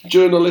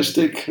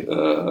journalistic,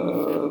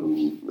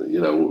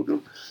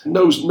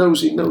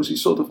 nosy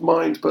sort of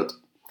mind, but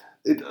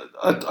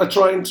I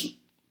try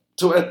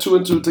to add two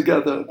and two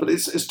together, but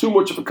it's too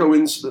much of a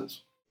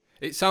coincidence.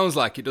 It sounds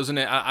like it, doesn't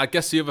it? I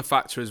guess the other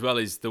factor as well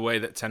is the way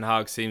that Ten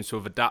Hag seems to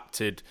have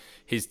adapted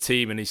his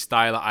team and his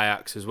style at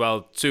Ajax as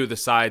well. Two of the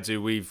sides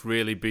who we've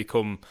really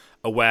become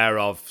aware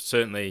of,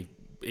 certainly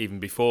even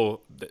before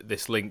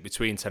this link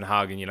between Ten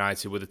Hag and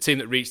United, were the team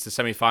that reached the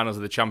semi-finals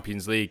of the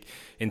Champions League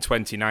in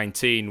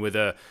 2019 with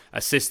a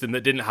system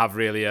that didn't have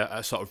really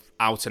a sort of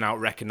out-and-out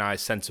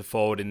recognised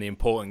centre-forward in the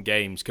important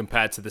games,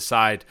 compared to the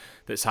side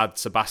that's had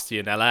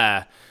Sebastian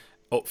Haller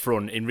up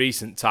front in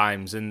recent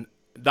times. And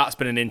that's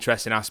been an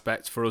interesting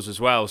aspect for us as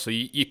well. So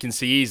you can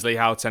see easily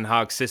how Ten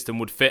Hag's system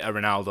would fit a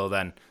Ronaldo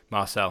then,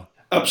 Marcel.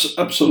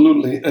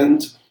 Absolutely.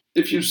 And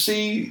if you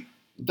see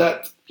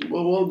that,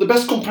 well, the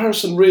best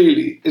comparison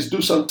really is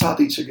Dusan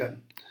Tadic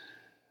again.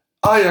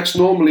 Ajax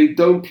normally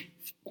don't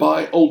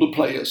buy older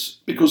players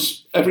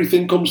because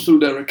everything comes through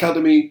their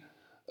academy.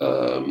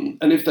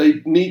 And if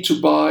they need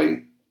to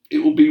buy, it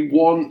will be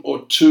one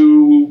or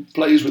two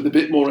players with a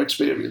bit more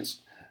experience.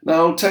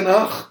 Now, Ten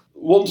Hag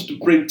wanted to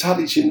bring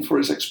Tadic in for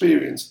his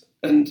experience,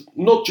 and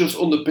not just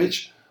on the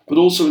pitch, but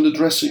also in the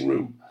dressing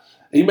room.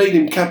 He made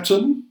him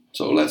captain,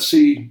 so let's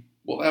see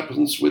what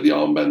happens with the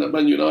armband at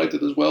Man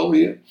United as well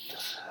here.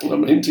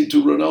 I'm hinting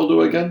to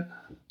Ronaldo again.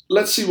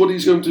 Let's see what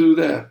he's going to do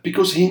there,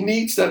 because he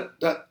needs that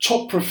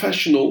top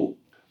professional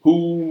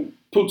who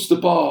puts the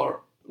bar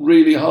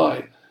really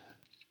high.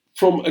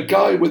 From a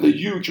guy with a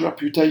huge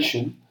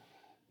reputation,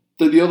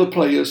 that the other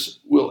players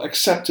will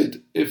accept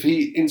it if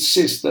he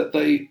insists that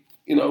they,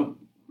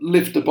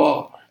 lift the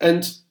bar.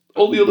 And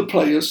all the other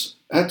players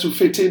had to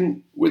fit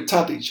in with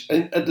Tadic.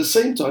 And at the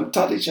same time,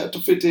 Tadic had to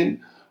fit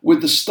in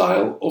with the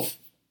style of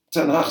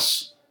Ten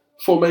Hag's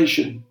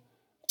formation.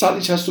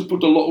 Tadic has to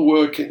put a lot of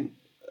work in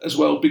as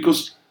well,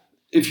 because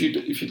if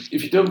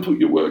you don't put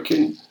your work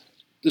in,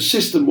 the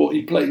system what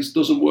he plays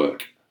doesn't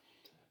work.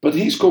 But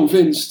he's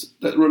convinced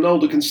that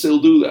Ronaldo can still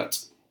do that.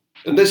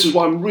 And this is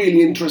why I'm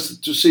really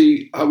interested to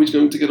see how he's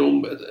going to get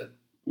on at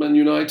Man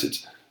United,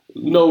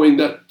 knowing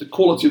that the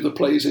quality of the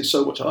players is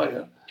so much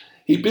higher.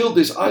 He built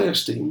this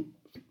Ajax team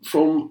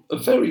from a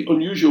very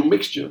unusual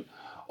mixture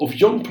of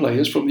young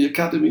players from the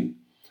academy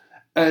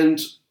and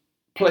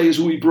players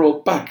who he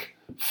brought back.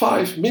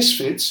 5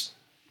 misfits,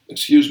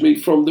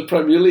 from the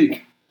Premier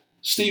League.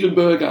 Steven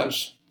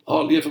Berghuis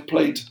hardly ever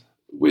played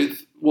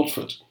with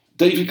Watford.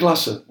 Davy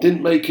Klaassen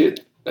didn't make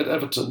it at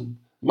Everton.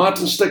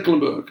 Martin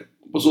Stekelenburg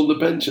was on the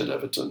bench at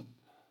Everton.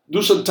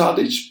 Dusan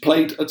Tadic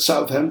played at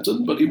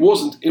Southampton, but he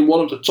wasn't in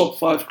one of the top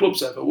 5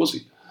 clubs ever, was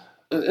he?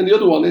 And the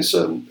other one is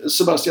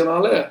Sebastian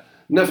Haller.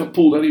 Never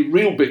pulled any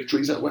real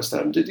victories at West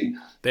Ham, did he?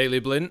 Daley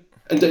Blind.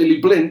 And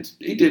Daley Blind,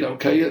 he did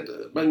okay at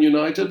Man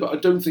United, but I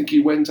don't think he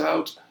went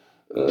out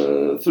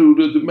through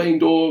the main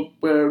door,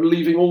 where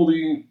leaving all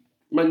the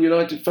Man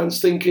United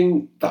fans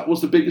thinking that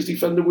was the biggest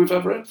defender we've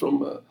ever had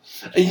from.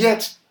 And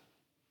yet,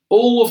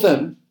 all of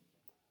them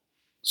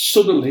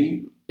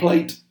suddenly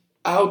played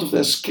out of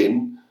their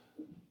skin,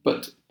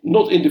 but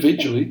not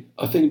individually.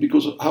 I think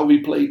because of how he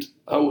played,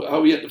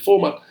 how he had the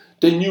format,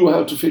 they knew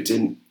how to fit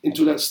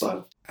into that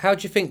style. How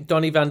do you think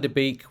Donny van de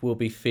Beek will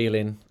be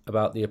feeling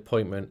about the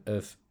appointment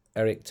of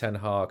Erik ten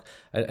Hag?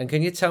 And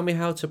can you tell me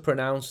how to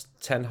pronounce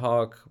Ten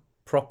Hag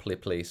properly,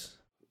 please?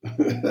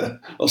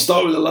 I'll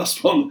start with the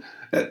last one.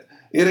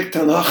 Erik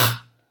ten Hag.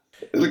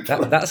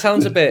 That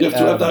sounds a bit... You have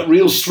to have that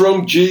real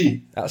strong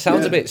G. That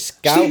sounds a bit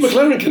scout. Steve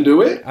McLaren can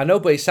do it. I know,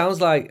 but it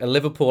sounds like a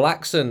Liverpool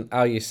accent,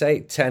 how you say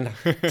it. Ten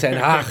Hag. Ten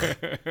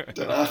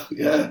Hag,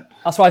 yeah.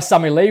 That's why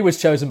Sammy Lee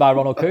was chosen by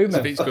Ronald Koeman.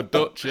 Speaks good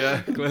Dutch,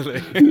 yeah,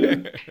 clearly.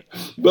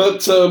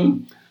 But,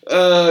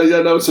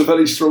 it's a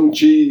very strong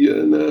G.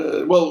 And,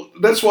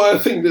 that's why I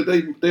think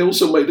that they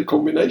also made a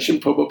combination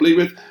probably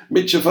with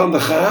Mitje van der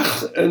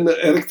Gaag and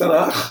Erik ten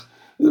Hag.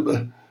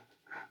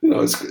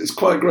 It's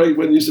quite great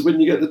when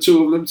you get the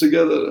two of them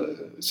together.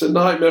 It's a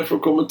nightmare for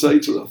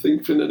commentators, I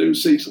think, for the new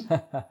season.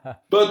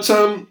 But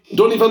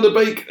Donny van der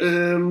Beek,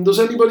 does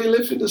anybody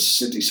live in the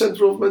city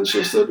centre of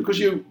Manchester? Because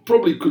you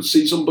probably could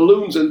see some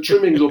balloons and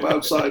trimmings up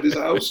outside his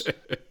house.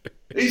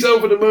 He's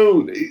over the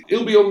moon.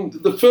 He'll be on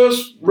the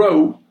first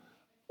row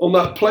on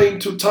that plane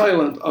to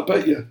Thailand, I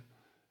bet you.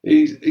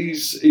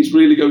 He's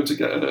really going to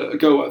get a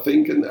go, I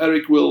think, and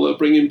Eric will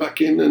bring him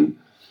back in, and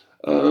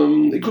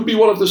it could be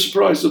one of the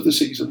surprises of the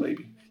season,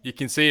 maybe. You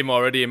can see him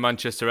already in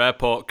Manchester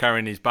Airport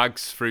carrying his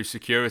bags through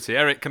security.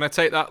 Eric, can I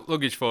take that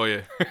luggage for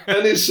you?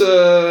 And his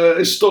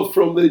stuff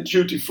from the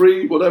duty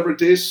free, whatever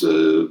it is,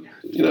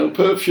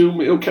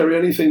 perfume, he'll carry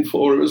anything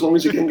for him as long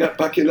as he can get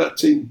back in that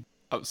team.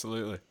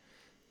 Absolutely.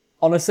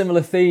 On a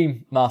similar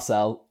theme,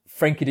 Marcel,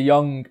 Frenkie de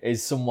Jong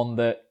is someone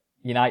that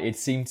United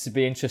seem to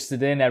be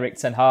interested in. Erik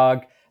ten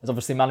Hag has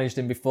obviously managed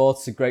him before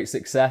to great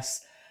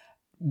success.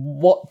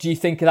 What do you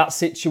think of that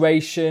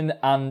situation?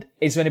 And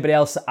is there anybody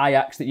else at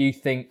Ajax that you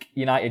think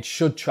United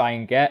should try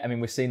and get? I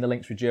mean, we're seeing the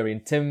links with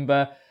Jurrien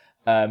Timber,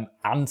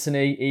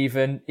 Anthony,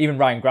 even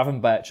Ryan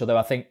Gravenberch, although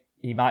I think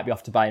he might be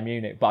off to Bayern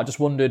Munich. But I just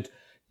wondered,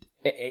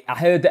 I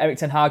heard that Erik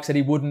ten Hag said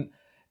he wouldn't,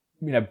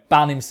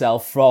 ban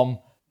himself from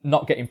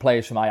not getting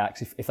players from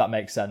Ajax, if that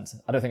makes sense.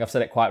 I don't think I've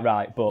said it quite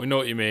right, but we know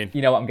what you mean.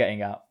 You know what I'm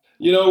getting at.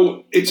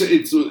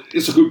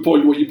 It's a good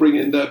point what you bring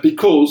in there,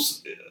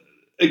 because,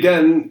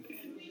 again,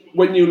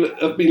 when you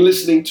have been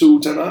listening to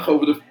Ten Hag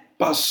over the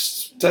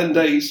past 10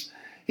 days,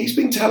 he's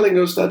been telling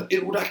us that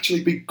it would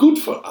actually be good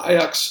for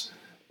Ajax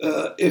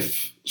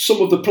if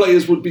some of the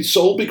players would be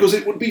sold, because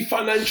it would be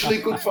financially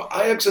good for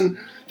Ajax and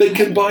they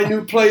can buy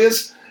new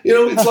players.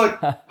 It's like,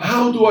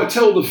 how do I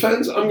tell the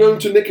fans I'm going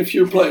to nick a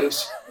few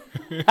players?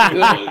 It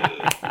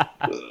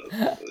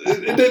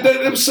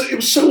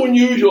was so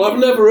unusual. I've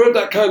never heard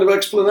that kind of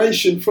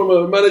explanation from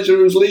a manager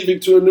who's leaving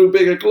to a new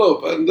bigger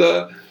club.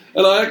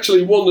 And I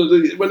actually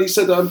wondered, when he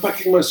said, I'm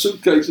packing my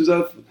suitcases,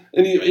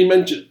 and he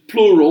mentioned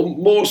plural,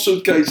 more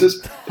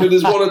suitcases,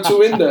 there's one or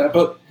two in there.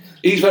 But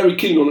he's very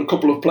keen on a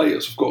couple of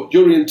players, of course.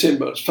 Jurrien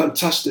Timber is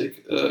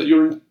fantastic.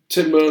 Jurrien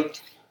Timber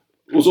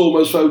was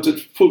almost voted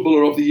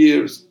Footballer of the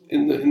Year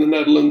in the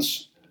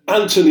Netherlands.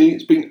 Anthony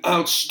has been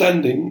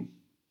outstanding.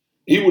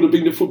 He would have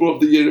been the Footballer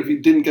of the Year if he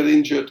didn't get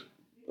injured,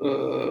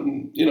 a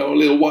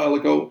little while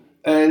ago.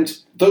 And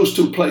those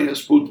two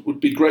players would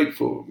be great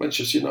for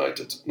Manchester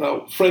United.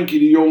 Now, Frenkie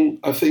de Jong,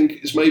 I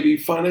think, is maybe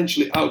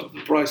financially out of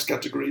the price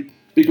category,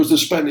 because the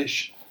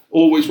Spanish,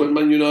 always when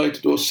Man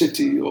United or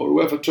City or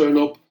whoever turn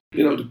up,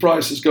 the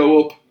prices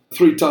go up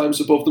 3 times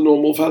above the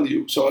normal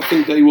value. So I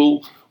think they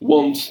will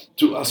want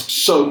to ask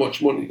so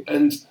much money.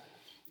 And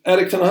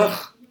Erik ten Hag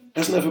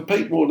has never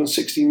paid more than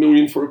 16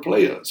 million for a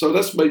player. So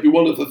that's maybe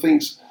one of the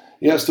things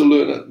he has to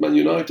learn at Man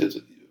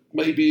United.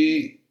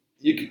 Maybe,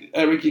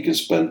 Eric, you can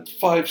spend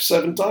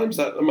 5-7 times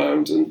that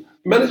amount. And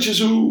managers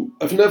who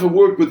have never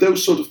worked with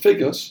those sort of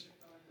figures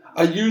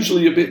are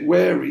usually a bit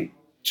wary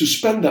to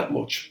spend that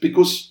much,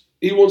 because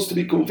he wants to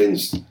be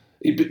convinced.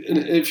 And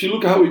if you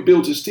look at how he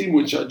built his team,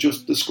 which I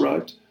just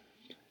described,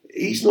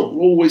 he's not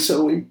always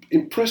so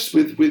impressed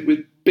with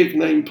big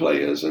name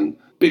players and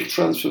big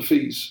transfer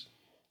fees.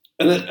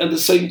 And at the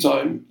same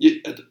time,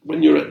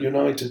 when you're at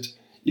United,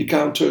 You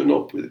can't turn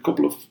up with a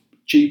couple of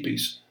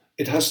cheapies.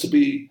 It has to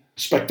be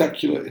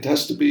spectacular. It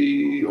has to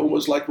be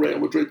almost like Real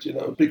Madrid,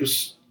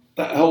 because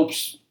that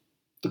helps.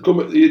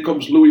 Here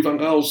comes Louis van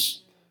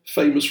Gaal's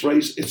famous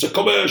phrase, it's a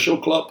commercial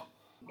club.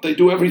 They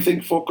do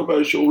everything for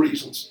commercial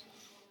reasons.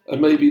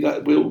 And maybe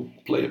that will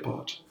play a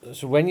part.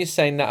 So when you're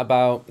saying that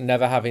about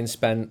never having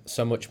spent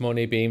so much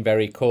money, being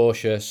very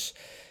cautious,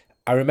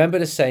 I remember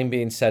the same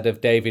being said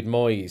of David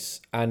Moyes,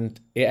 and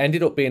it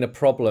ended up being a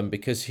problem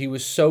because he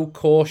was so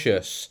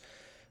cautious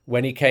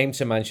when he came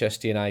to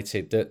Manchester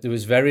United that there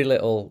was very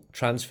little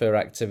transfer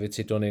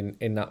activity done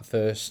in that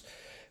first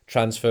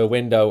transfer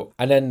window.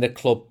 And then the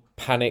club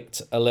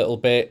panicked a little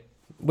bit.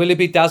 Will he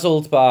be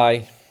dazzled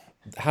by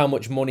how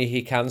much money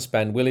he can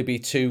spend? Will he be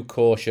too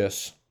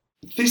cautious?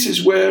 This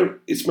is where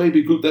it's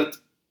maybe good that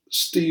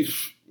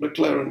Steve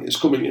McLaren is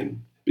coming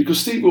in, because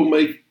Steve will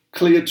make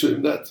clear to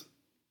him that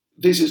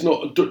this is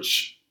not a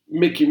Dutch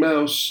Mickey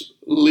Mouse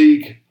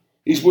league.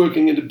 He's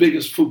working in the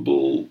biggest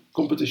football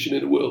competition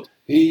in the world.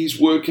 He's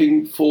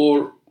working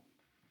for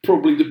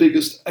probably the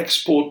biggest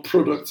export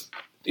product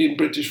in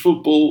British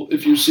football.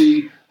 If you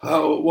see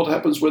what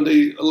happens when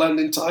they land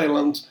in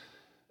Thailand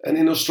and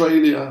in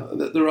Australia,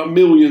 that there are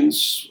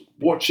millions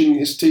watching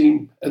his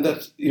team, and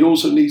that he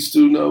also needs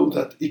to know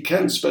that he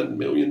can spend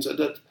millions, and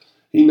that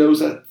he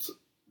knows that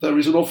there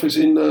is an office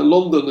in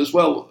London as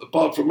well,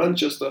 apart from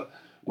Manchester,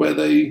 where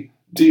they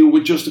deal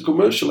with just the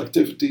commercial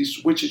activities,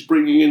 which is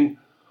bringing in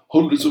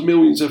hundreds of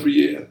millions every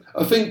year.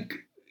 I think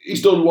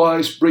he's done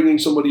wise bringing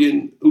somebody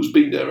in who's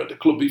been there at the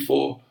club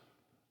before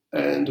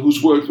and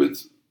who's worked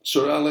with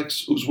Sir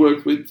Alex, who's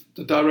worked with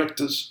the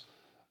directors,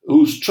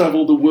 who's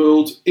travelled the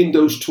world in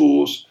those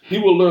tours. He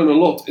will learn a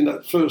lot in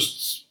that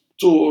first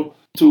tour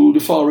to the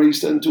Far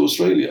East and to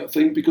Australia, I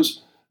think,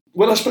 because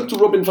when I spoke to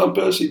Robin van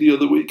Persie the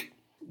other week,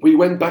 we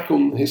went back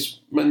on his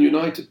Man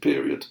United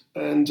period,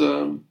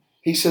 and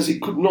he says he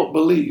could not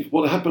believe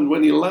what happened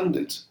when he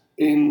landed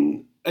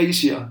in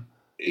Asia.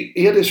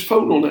 He had his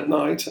phone on at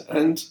night,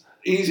 and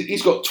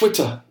he's got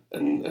Twitter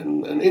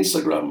and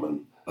Instagram,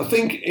 and I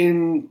think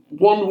in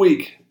 1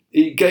 week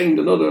he gained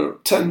another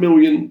 10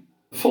 million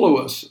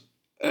followers,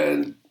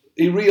 and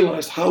he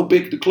realised how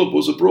big the club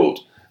was abroad.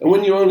 And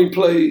when you only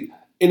play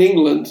in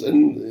England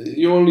and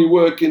you only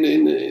work in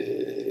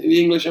the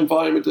English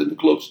environment and the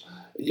clubs,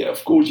 yeah,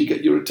 of course you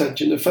get your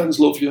attention, the fans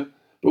love you.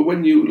 But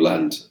when you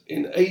land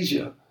in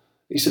Asia,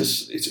 he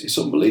says it's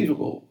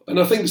unbelievable. And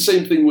I think the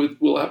same thing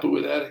will happen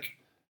with Eric.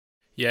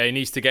 Yeah, he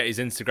needs to get his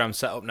Instagram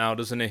set up now,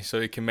 doesn't he?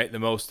 So he can make the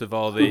most of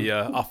all the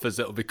offers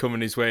that will be coming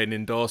his way and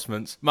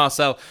endorsements.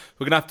 Marcel,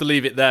 we're going to have to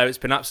leave it there. It's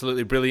been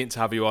absolutely brilliant to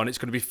have you on. It's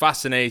going to be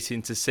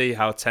fascinating to see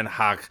how Ten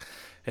Hag,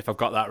 if I've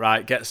got that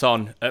right, gets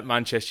on at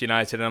Manchester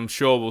United. And I'm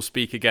sure we'll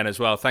speak again as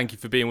well. Thank you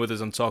for being with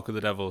us on Talk of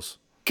the Devils.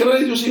 Can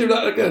I just hear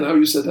that again, how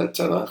you said that,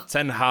 Ten Hag?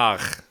 Ten Hag.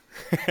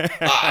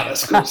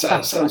 That's good.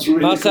 Sounds really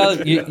Marcel,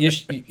 good.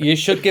 you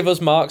should give us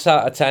marks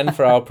out of 10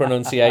 for our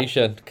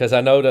pronunciation, because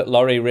I know that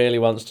Laurie really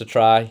wants to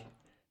try.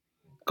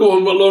 Go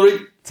on, Laurie.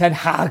 Ten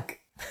Hag.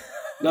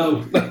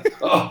 No.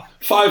 Oh,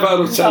 5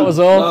 out of 10. That was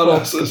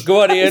awful. No,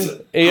 Go on, Ian.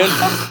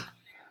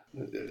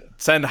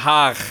 Ten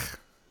Hag.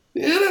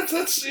 Yeah,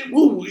 that's it.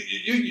 Well,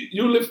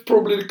 you live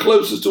probably the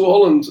closest to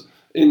Holland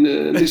in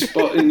this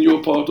part, in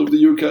your part of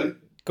the UK.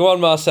 Go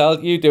on,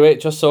 Marcel, you do it,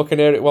 just so I can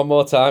hear it one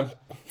more time.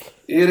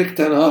 Erik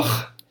ten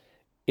Hag.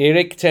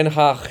 Erik ten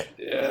Hag.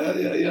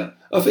 Yeah.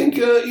 I think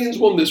Ian's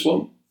won this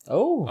one.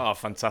 Oh,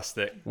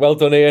 fantastic. Well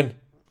done, Ian.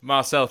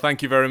 Marcel,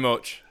 thank you very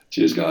much.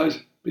 Cheers, guys.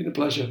 Been a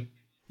pleasure.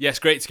 Yes,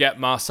 great to get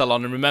Marcel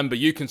on. And remember,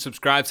 you can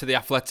subscribe to The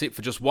Athletic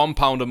for just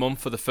 £1 a month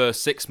for the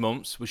first 6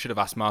 months. We should have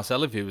asked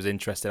Marcel if he was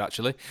interested,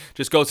 actually.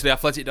 Just go to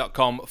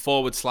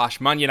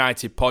theathletic.com/Man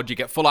United pod. You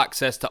get full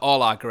access to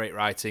all our great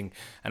writing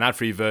and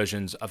ad-free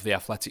versions of The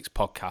Athletic's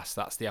podcast.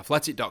 That's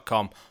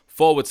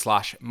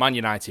theathletic.com/Man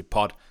United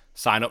pod.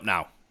 Sign up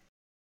now.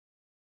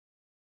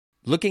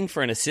 Looking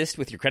for an assist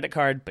with your credit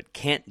card but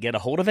can't get a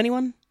hold of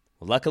anyone?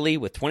 Well, luckily,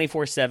 with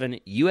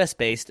 24/7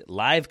 US-based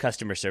live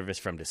customer service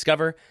from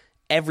Discover,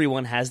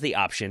 everyone has the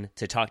option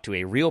to talk to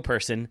a real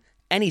person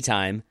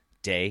anytime,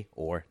 day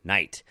or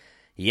night.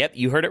 Yep,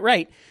 you heard it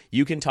right.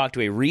 You can talk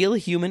to a real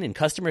human in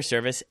customer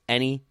service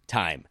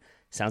anytime.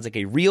 Sounds like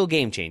a real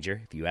game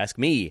changer, if you ask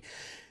me.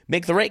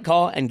 Make the right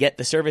call and get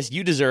the service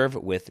you deserve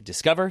with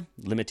Discover.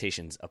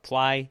 Limitations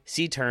apply.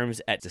 See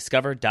terms at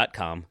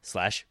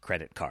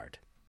discover.com/creditcard.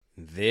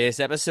 This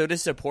episode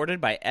is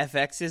supported by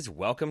FX's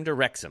Welcome to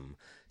Wrexham.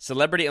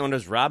 Celebrity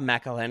owners Rob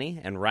McElhenney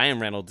and Ryan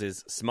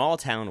Reynolds'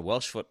 small-town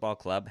Welsh football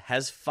club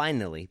has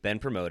finally been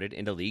promoted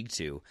into League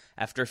Two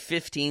after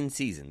 15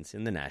 seasons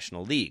in the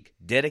National League.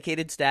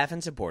 Dedicated staff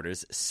and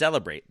supporters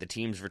celebrate the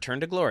team's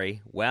return to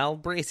glory while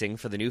bracing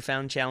for the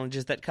newfound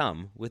challenges that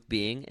come with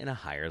being in a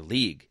higher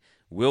league.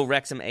 Will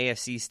Wrexham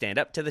AFC stand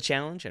up to the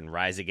challenge and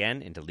rise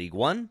again into League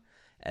One?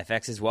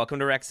 FX's Welcome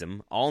to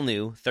Wrexham, all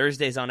new,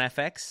 Thursdays on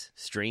FX,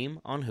 stream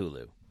on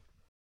Hulu.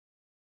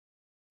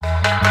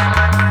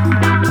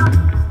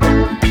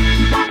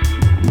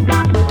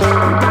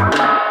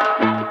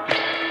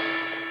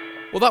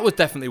 Well, Well, that was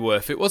definitely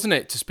worth it, wasn't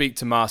it, to speak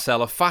to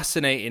Marcel? A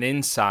fascinating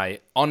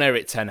insight on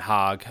Erik ten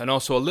Hag, and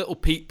also a little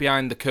peek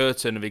behind the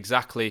curtain of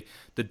exactly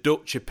the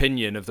Dutch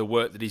opinion of the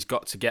work that he's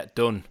got to get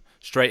done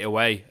straight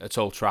away at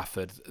Old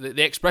Trafford.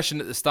 The expression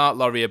at the start,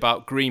 Laurie,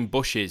 about green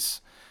bushes.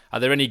 Are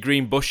there any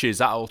green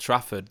bushes at Old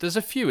Trafford? There's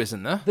a few,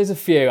 isn't there? There's a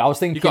few. I was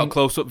thinking... You got a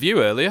close-up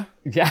view earlier.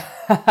 Yeah.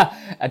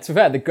 And to be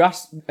fair, the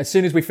grass, as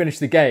soon as we finished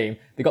the game,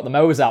 they got the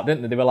mowers out,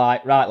 didn't they? They were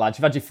like, right, lads,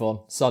 you've had your fun,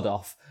 sod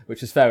off,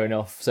 which is fair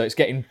enough. So it's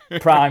getting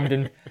primed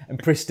and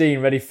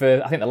pristine, ready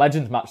for, I think, the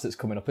Legends match that's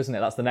coming up, isn't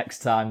it? That's the next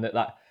time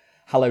that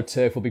hallowed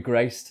turf will be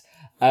graced.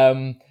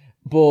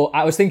 But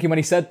I was thinking when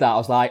he said that, I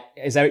was like,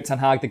 is Erik ten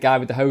Hag the guy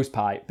with the hose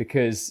pipe?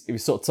 Because he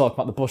was sort of talking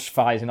about the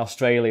bushfires in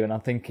Australia, and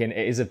I'm thinking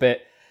it is a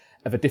bit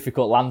of a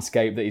difficult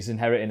landscape that he's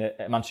inheriting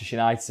at Manchester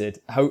United.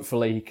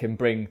 Hopefully he can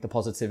bring the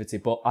positivity,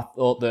 but I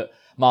thought that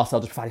Marcel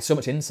just provided so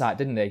much insight,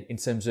 didn't he, in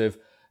terms of,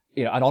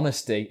 and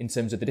honesty in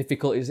terms of the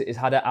difficulties that he's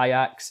had at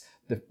Ajax,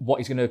 what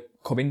he's going to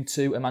come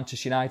into at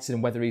Manchester United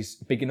and whether he's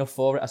big enough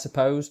for it, I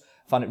suppose.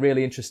 I found it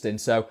really interesting.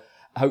 So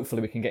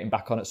hopefully we can get him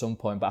back on at some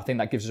point, but I think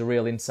that gives us a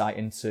real insight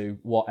into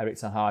what Erik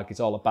ten Hag is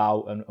all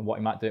about and what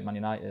he might do at Man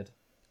United.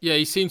 Yeah,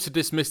 he seems to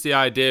dismiss the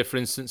idea, for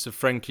instance, of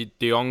Frenkie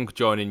de Jong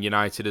joining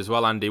United as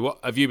well, Andy. What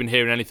have you been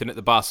hearing anything at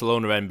the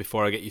Barcelona end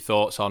before I get your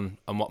thoughts on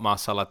what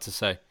Marcel had to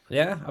say?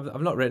 Yeah,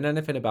 I've not written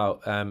anything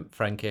about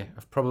Frenkie.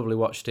 I've probably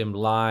watched him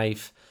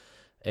live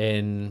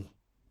in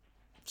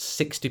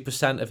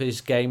 60% of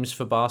his games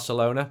for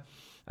Barcelona,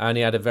 and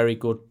he had a very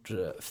good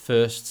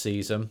first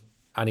season,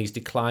 and he's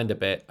declined a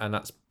bit, and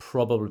that's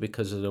probably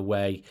because of the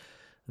way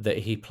that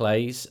he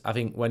plays. I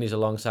think when he's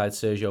alongside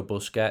Sergio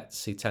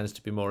Busquets, he tends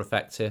to be more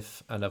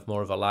effective and have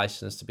more of a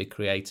license to be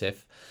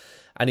creative.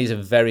 And he's a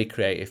very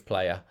creative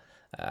player.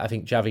 I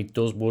think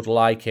Xavi would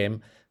like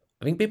him.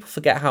 I think people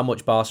forget how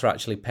much Barca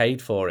actually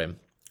paid for him.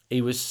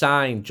 He was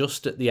signed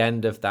just at the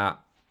end of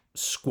that,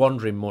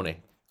 squandering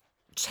money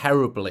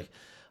terribly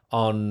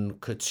on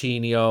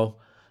Coutinho,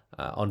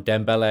 on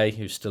Dembele,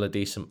 who's still a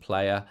decent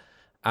player.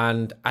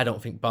 And I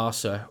don't think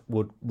Barca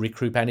would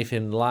recoup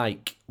anything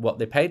like what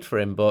they paid for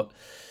him. But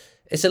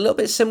it's a little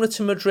bit similar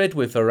to Madrid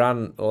with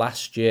Varane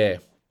last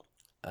year.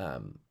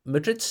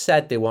 Madrid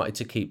said they wanted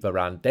to keep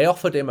Varane. They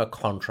offered him a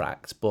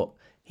contract, but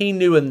he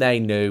knew and they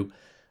knew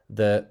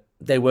that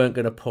they weren't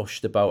going to push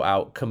the boat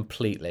out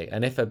completely.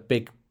 And if a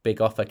big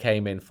offer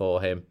came in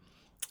for him,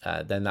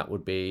 then that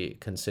would be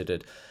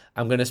considered.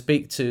 I'm going to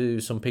speak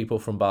to some people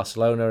from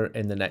Barcelona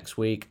in the next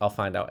week. I'll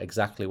find out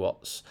exactly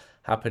what's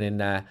happening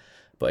there.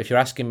 But if you're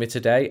asking me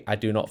today, I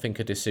do not think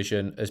a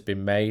decision has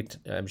been made.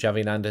 Xavi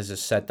Hernandez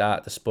has said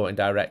that. The sporting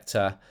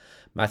director,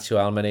 Mathieu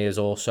Alemany, has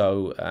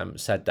also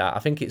said that. I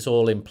think it's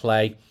all in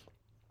play.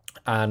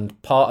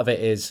 And part of it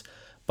is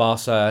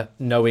Barca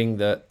knowing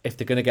that if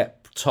they're going to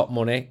get top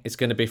money, it's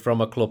going to be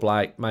from a club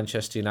like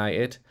Manchester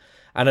United.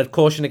 And I'd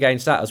caution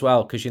against that as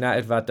well, because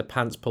United have had the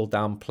pants pulled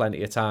down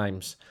plenty of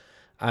times.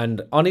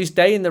 And on his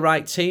day in the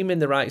right team, in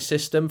the right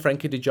system,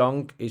 Frenkie de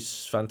Jong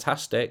is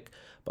fantastic.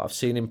 But I've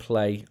seen him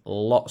play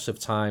lots of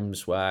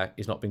times where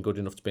he's not been good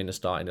enough to be in the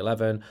starting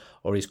 11,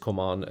 or he's come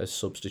on as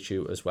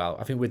substitute as well.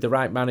 I think with the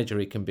right manager,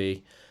 he can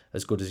be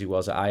as good as he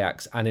was at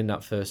Ajax and in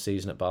that first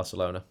season at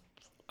Barcelona.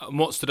 And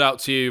what stood out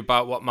to you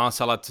about what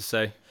Marcel had to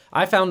say?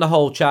 I found the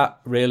whole chat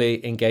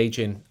really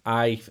engaging.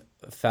 I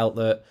felt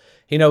that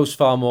he knows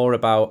far more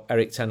about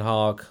Erik ten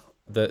Hag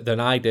than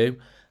I do.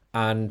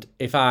 And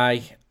if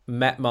I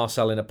met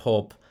Marcel in a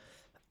pub,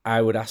 I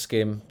would ask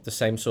him the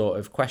same sort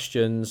of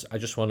questions. I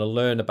just want to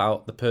learn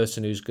about the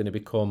person who's going to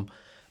become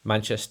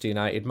Manchester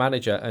United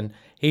manager. And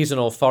he's an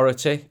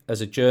authority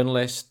as a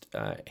journalist.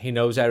 He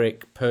knows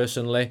Erik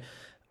personally.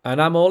 And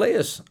I'm all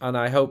ears. And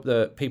I hope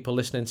that people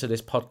listening to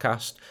this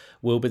podcast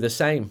will be the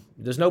same.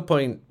 There's no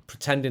point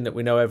pretending that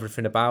we know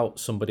everything about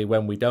somebody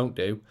when we don't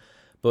do.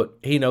 But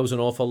he knows an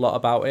awful lot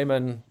about him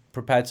and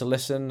prepared to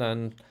listen.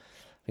 And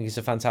I think he's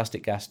a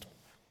fantastic guest.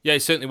 Yeah,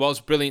 it certainly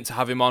was. Brilliant to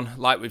have him on,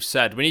 like we've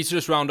said. We need to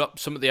just round up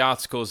some of the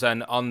articles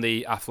then on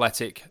The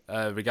Athletic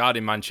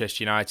regarding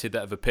Manchester United that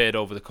have appeared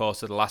over the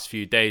course of the last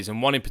few days.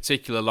 And one in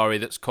particular, Laurie,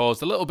 that's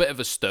caused a little bit of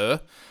a stir.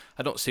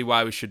 I don't see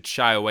why we should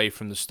shy away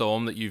from the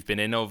storm that you've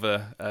been in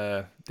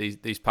over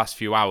these past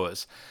few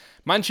hours.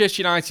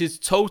 Manchester United's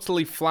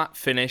totally flat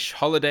finish,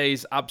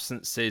 holidays,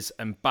 absences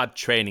and bad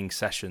training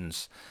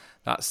sessions.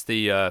 That's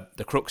the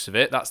crux of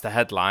it. That's the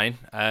headline.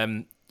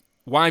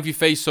 Why have you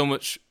faced so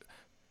much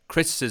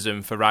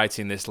criticism for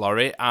writing this,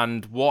 Laurie,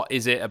 and what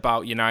is it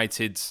about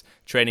United's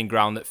training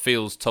ground that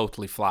feels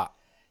totally flat?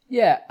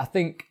 Yeah, I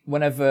think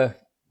whenever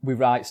we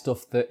write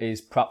stuff that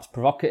is perhaps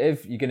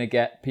provocative, you're going to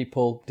get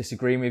people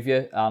disagreeing with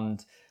you,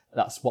 and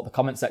that's what the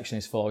comment section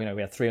is for. We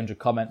had 300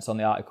 comments on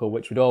the article,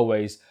 which we'd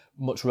always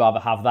much rather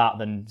have that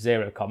than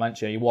 0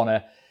 comments. You want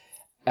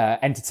to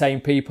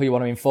entertain people, you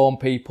want to inform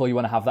people, you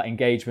want to have that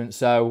engagement.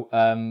 So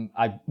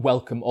I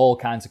welcome all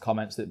kinds of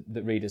comments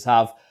that readers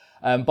have.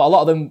 But a lot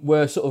of them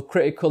were sort of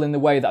critical in the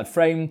way that I'd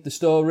framed the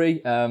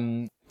story,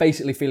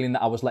 basically feeling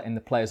that I was letting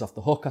the players off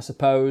the hook, I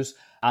suppose.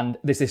 And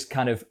there's this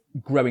kind of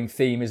growing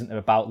theme, isn't there,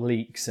 about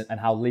leaks and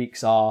how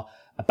leaks are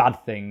a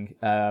bad thing.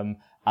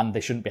 and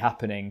they shouldn't be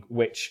happening,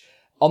 which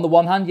on the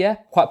one hand, yeah,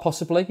 quite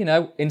possibly,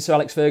 in Sir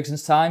Alex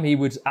Ferguson's time, he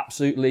would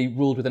absolutely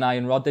ruled with an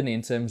iron rod, didn't he,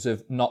 in terms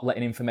of not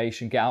letting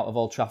information get out of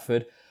Old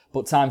Trafford.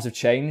 But times have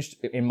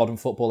changed in modern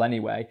football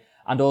anyway.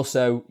 And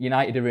also,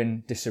 United are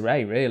in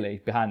disarray,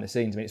 really, behind the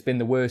scenes. I mean, it's been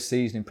the worst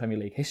season in Premier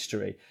League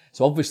history.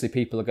 So obviously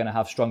people are going to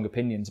have strong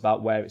opinions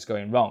about where it's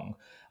going wrong.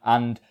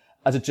 And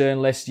as a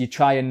journalist, you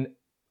try and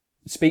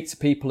speak to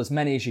people, as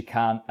many as you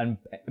can, and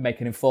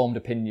make an informed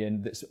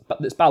opinion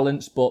that's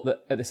balanced, but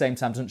that at the same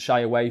time doesn't shy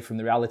away from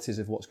the realities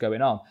of what's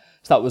going on.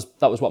 So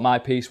that was what my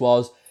piece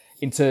was.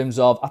 In terms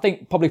of, I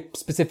think probably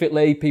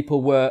specifically,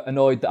 people were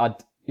annoyed that I'd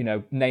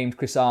named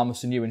Chris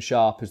Armas and Ewan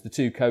Sharp as the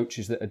two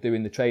coaches that are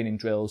doing the training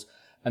drills,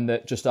 and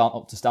that just aren't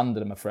up to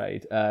standard, I'm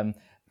afraid.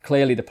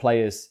 Clearly, the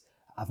players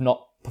have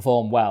not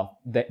performed well.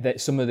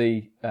 Some of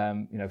the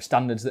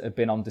standards that have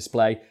been on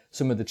display,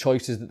 some of the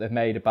choices that they've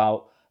made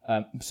about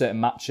certain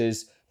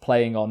matches,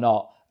 playing or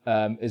not,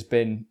 has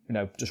been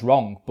just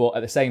wrong. But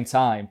at the same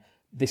time,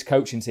 this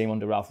coaching team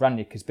under Ralph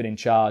Rangnick has been in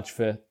charge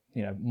for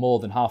more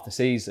than half the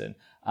season,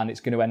 and it's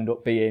going to end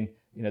up being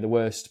the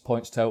worst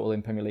points total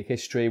in Premier League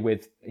history.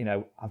 With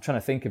I'm trying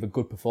to think of a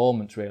good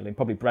performance really, and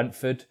probably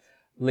Brentford.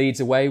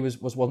 Leeds away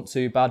wasn't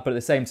too bad, but at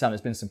the same time,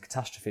 there's been some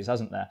catastrophes,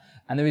 hasn't there?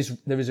 And there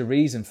is a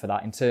reason for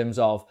that in terms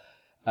of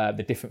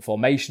the different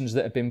formations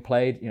that have been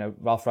played.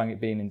 Ralph Rangnick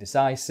being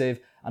indecisive,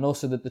 and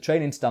also the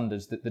training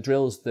standards, the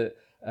drills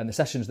and the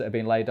sessions that have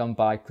been laid on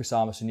by Chris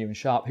Armas and Ewan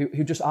Sharp,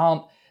 who just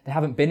aren't. They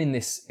haven't been in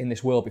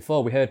this world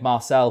before. We heard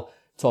Marcel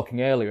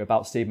talking earlier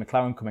about Steve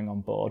McLaren coming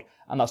on board,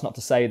 and that's not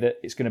to say that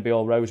it's going to be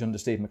all rose under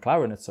Steve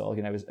McLaren at all,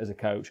 as a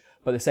coach.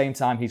 But at the same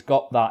time, he's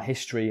got that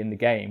history in the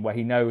game where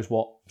he knows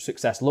what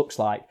success looks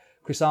like.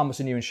 Chris Armas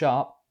and Ewan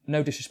Sharp,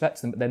 no disrespect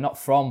to them, but they're not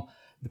from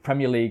the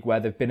Premier League where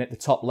they've been at the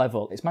top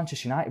level. It's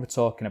Manchester United we're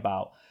talking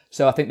about.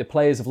 So I think the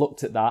players have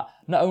looked at that.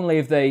 Not only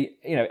have they,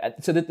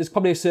 so there's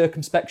probably a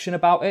circumspection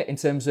about it in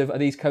terms of, are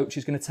these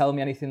coaches going to tell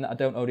me anything that I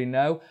don't already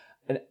know?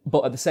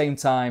 But at the same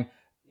time,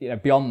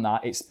 beyond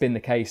that, it's been the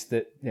case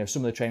that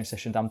some of the training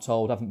sessions, I'm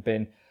told, haven't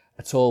been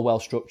at all well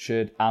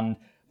structured, and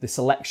the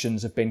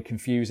selections have been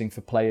confusing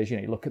for players. You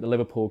look at the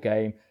Liverpool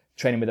game,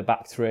 training with a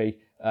back three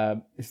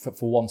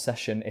for one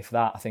session, if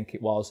that, I think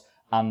it was,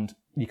 and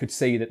you could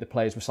see that the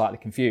players were slightly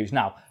confused.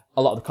 Now,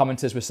 a lot of the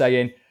commenters were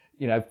saying,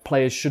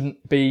 players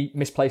shouldn't be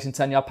misplacing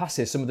 10-yard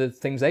passes. Some of the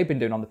things they've been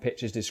doing on the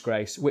pitch is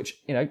disgrace,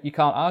 which you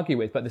can't argue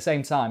with. But at the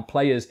same time,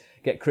 players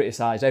get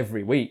criticised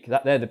every week.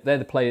 They're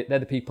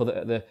the people that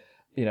are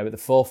at the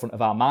forefront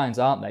of our minds,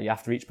 aren't they?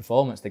 After each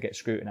performance, they get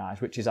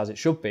scrutinised, which is as it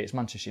should be. It's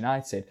Manchester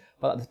United.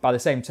 But by the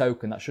same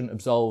token, that shouldn't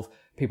absolve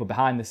people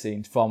behind the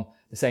scenes from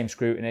the same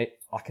scrutiny.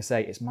 Like I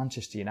say, it's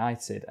Manchester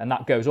United. And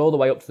that goes all the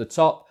way up to the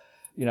top,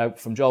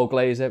 from Joel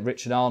Glazer,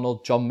 Richard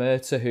Arnold, John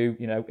Murtough, who,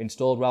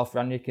 installed Ralph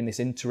Rangnick in this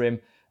interim,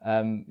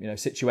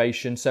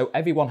 situation. So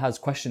everyone has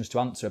questions to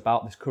answer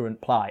about this current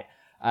plight.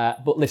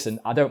 But listen,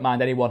 I don't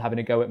mind anyone having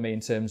a go at me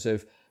in terms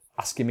of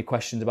asking me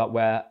questions about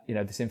where,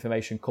 this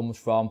information comes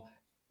from.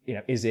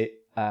 Is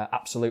it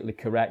absolutely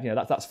correct?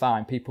 That's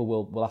fine. People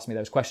will ask me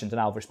those questions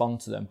and I'll respond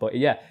to them. But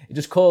yeah, it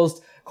just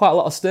caused quite a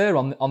lot of stir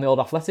on the old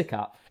Athletic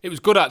app. It was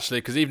good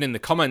actually, because even in the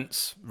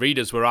comments,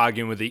 readers were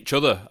arguing with each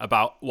other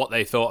about what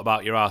they thought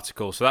about your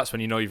article. So that's when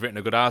you've written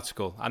a good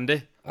article.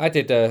 Andy? I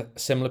did a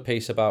similar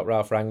piece about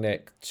Ralph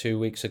Rangnick 2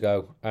 weeks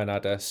ago and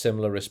had a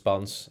similar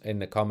response in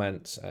the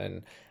comments.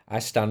 And I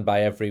stand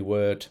by every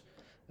word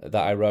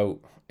that I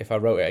wrote. If I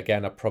wrote it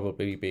again, I'd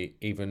probably be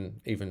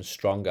even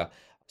stronger.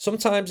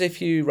 Sometimes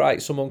if you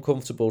write some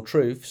uncomfortable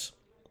truths,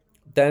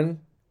 then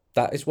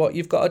that is what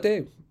you've got to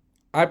do.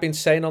 I've been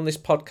saying on this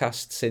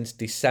podcast since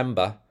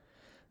December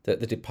that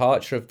the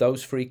departure of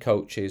those three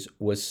coaches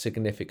was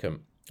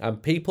significant.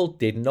 And people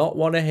did not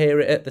want to hear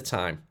it at the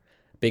time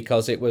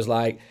because it was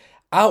like,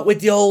 out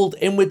with the old,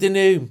 in with the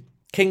new.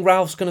 King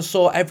Ralph's going to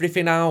sort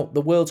everything out.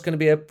 The world's going to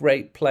be a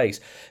great place.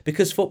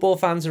 Because football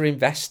fans are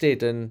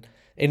invested in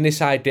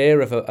this idea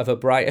of a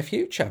brighter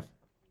future.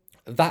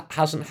 That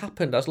hasn't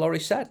happened, as Laurie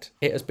said.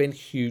 It has been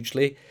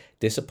hugely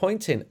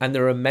disappointing. And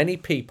there are many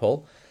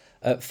people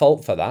at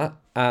fault for that.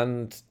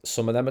 And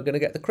some of them are going to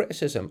get the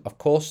criticism. Of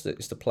course,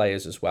 it's the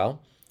players as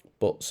well.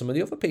 But some of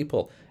the other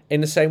people.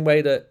 In the same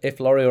way that if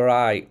Laurie or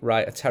I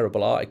write a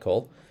terrible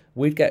article,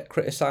 we'd get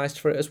criticised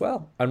for it as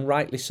well. And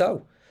rightly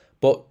so.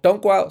 But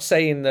don't go out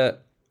saying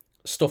that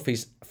stuff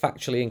is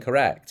factually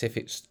incorrect if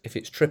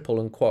it's triple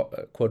and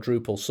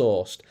quadruple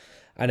sourced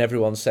and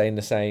everyone's saying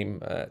the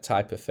same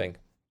type of thing.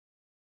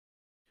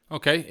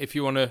 Okay, if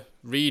you want to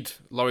read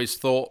Laurie's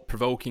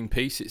thought-provoking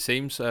piece, it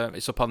seems,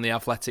 it's up on The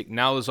Athletic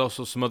now. There's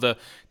also some other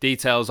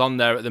details on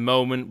there at the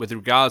moment with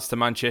regards to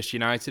Manchester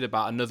United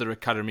about another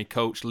academy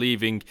coach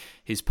leaving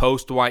his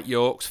post, Dwight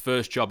York's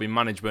first job in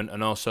management,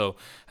 and also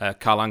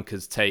Carl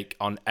Anker's take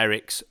on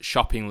Eric's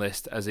shopping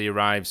list as he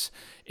arrives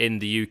in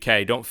the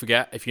UK. Don't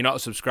forget, if you're not a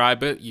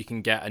subscriber, you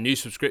can get a new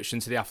subscription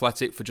to The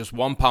Athletic for just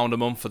 £1 a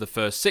month for the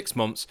first 6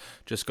 months.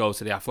 Just go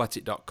to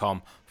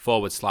theathletic.com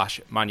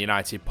Facebook.com/Man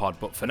United Pod.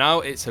 But for now,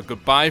 it's a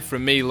goodbye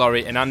from me,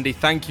 Laurie and Andy.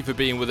 Thank you for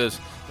being with us,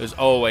 as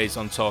always,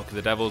 on Talk of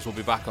the Devils. We'll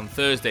be back on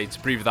Thursday to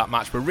preview that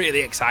match we're really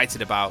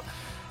excited about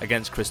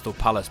against Crystal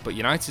Palace. But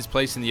United's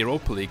place in the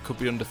Europa League could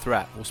be under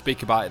threat. We'll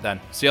speak about it then.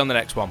 See you on the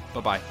next one.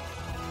 Bye-bye.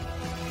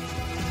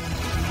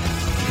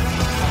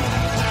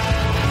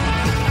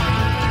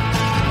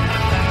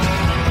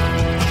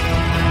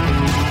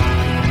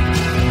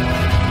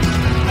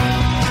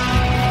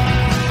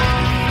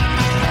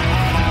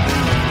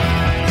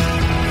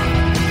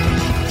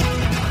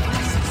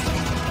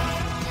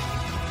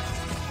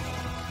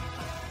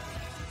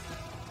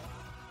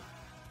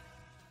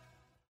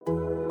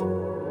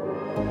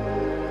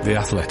 The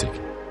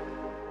Athletic.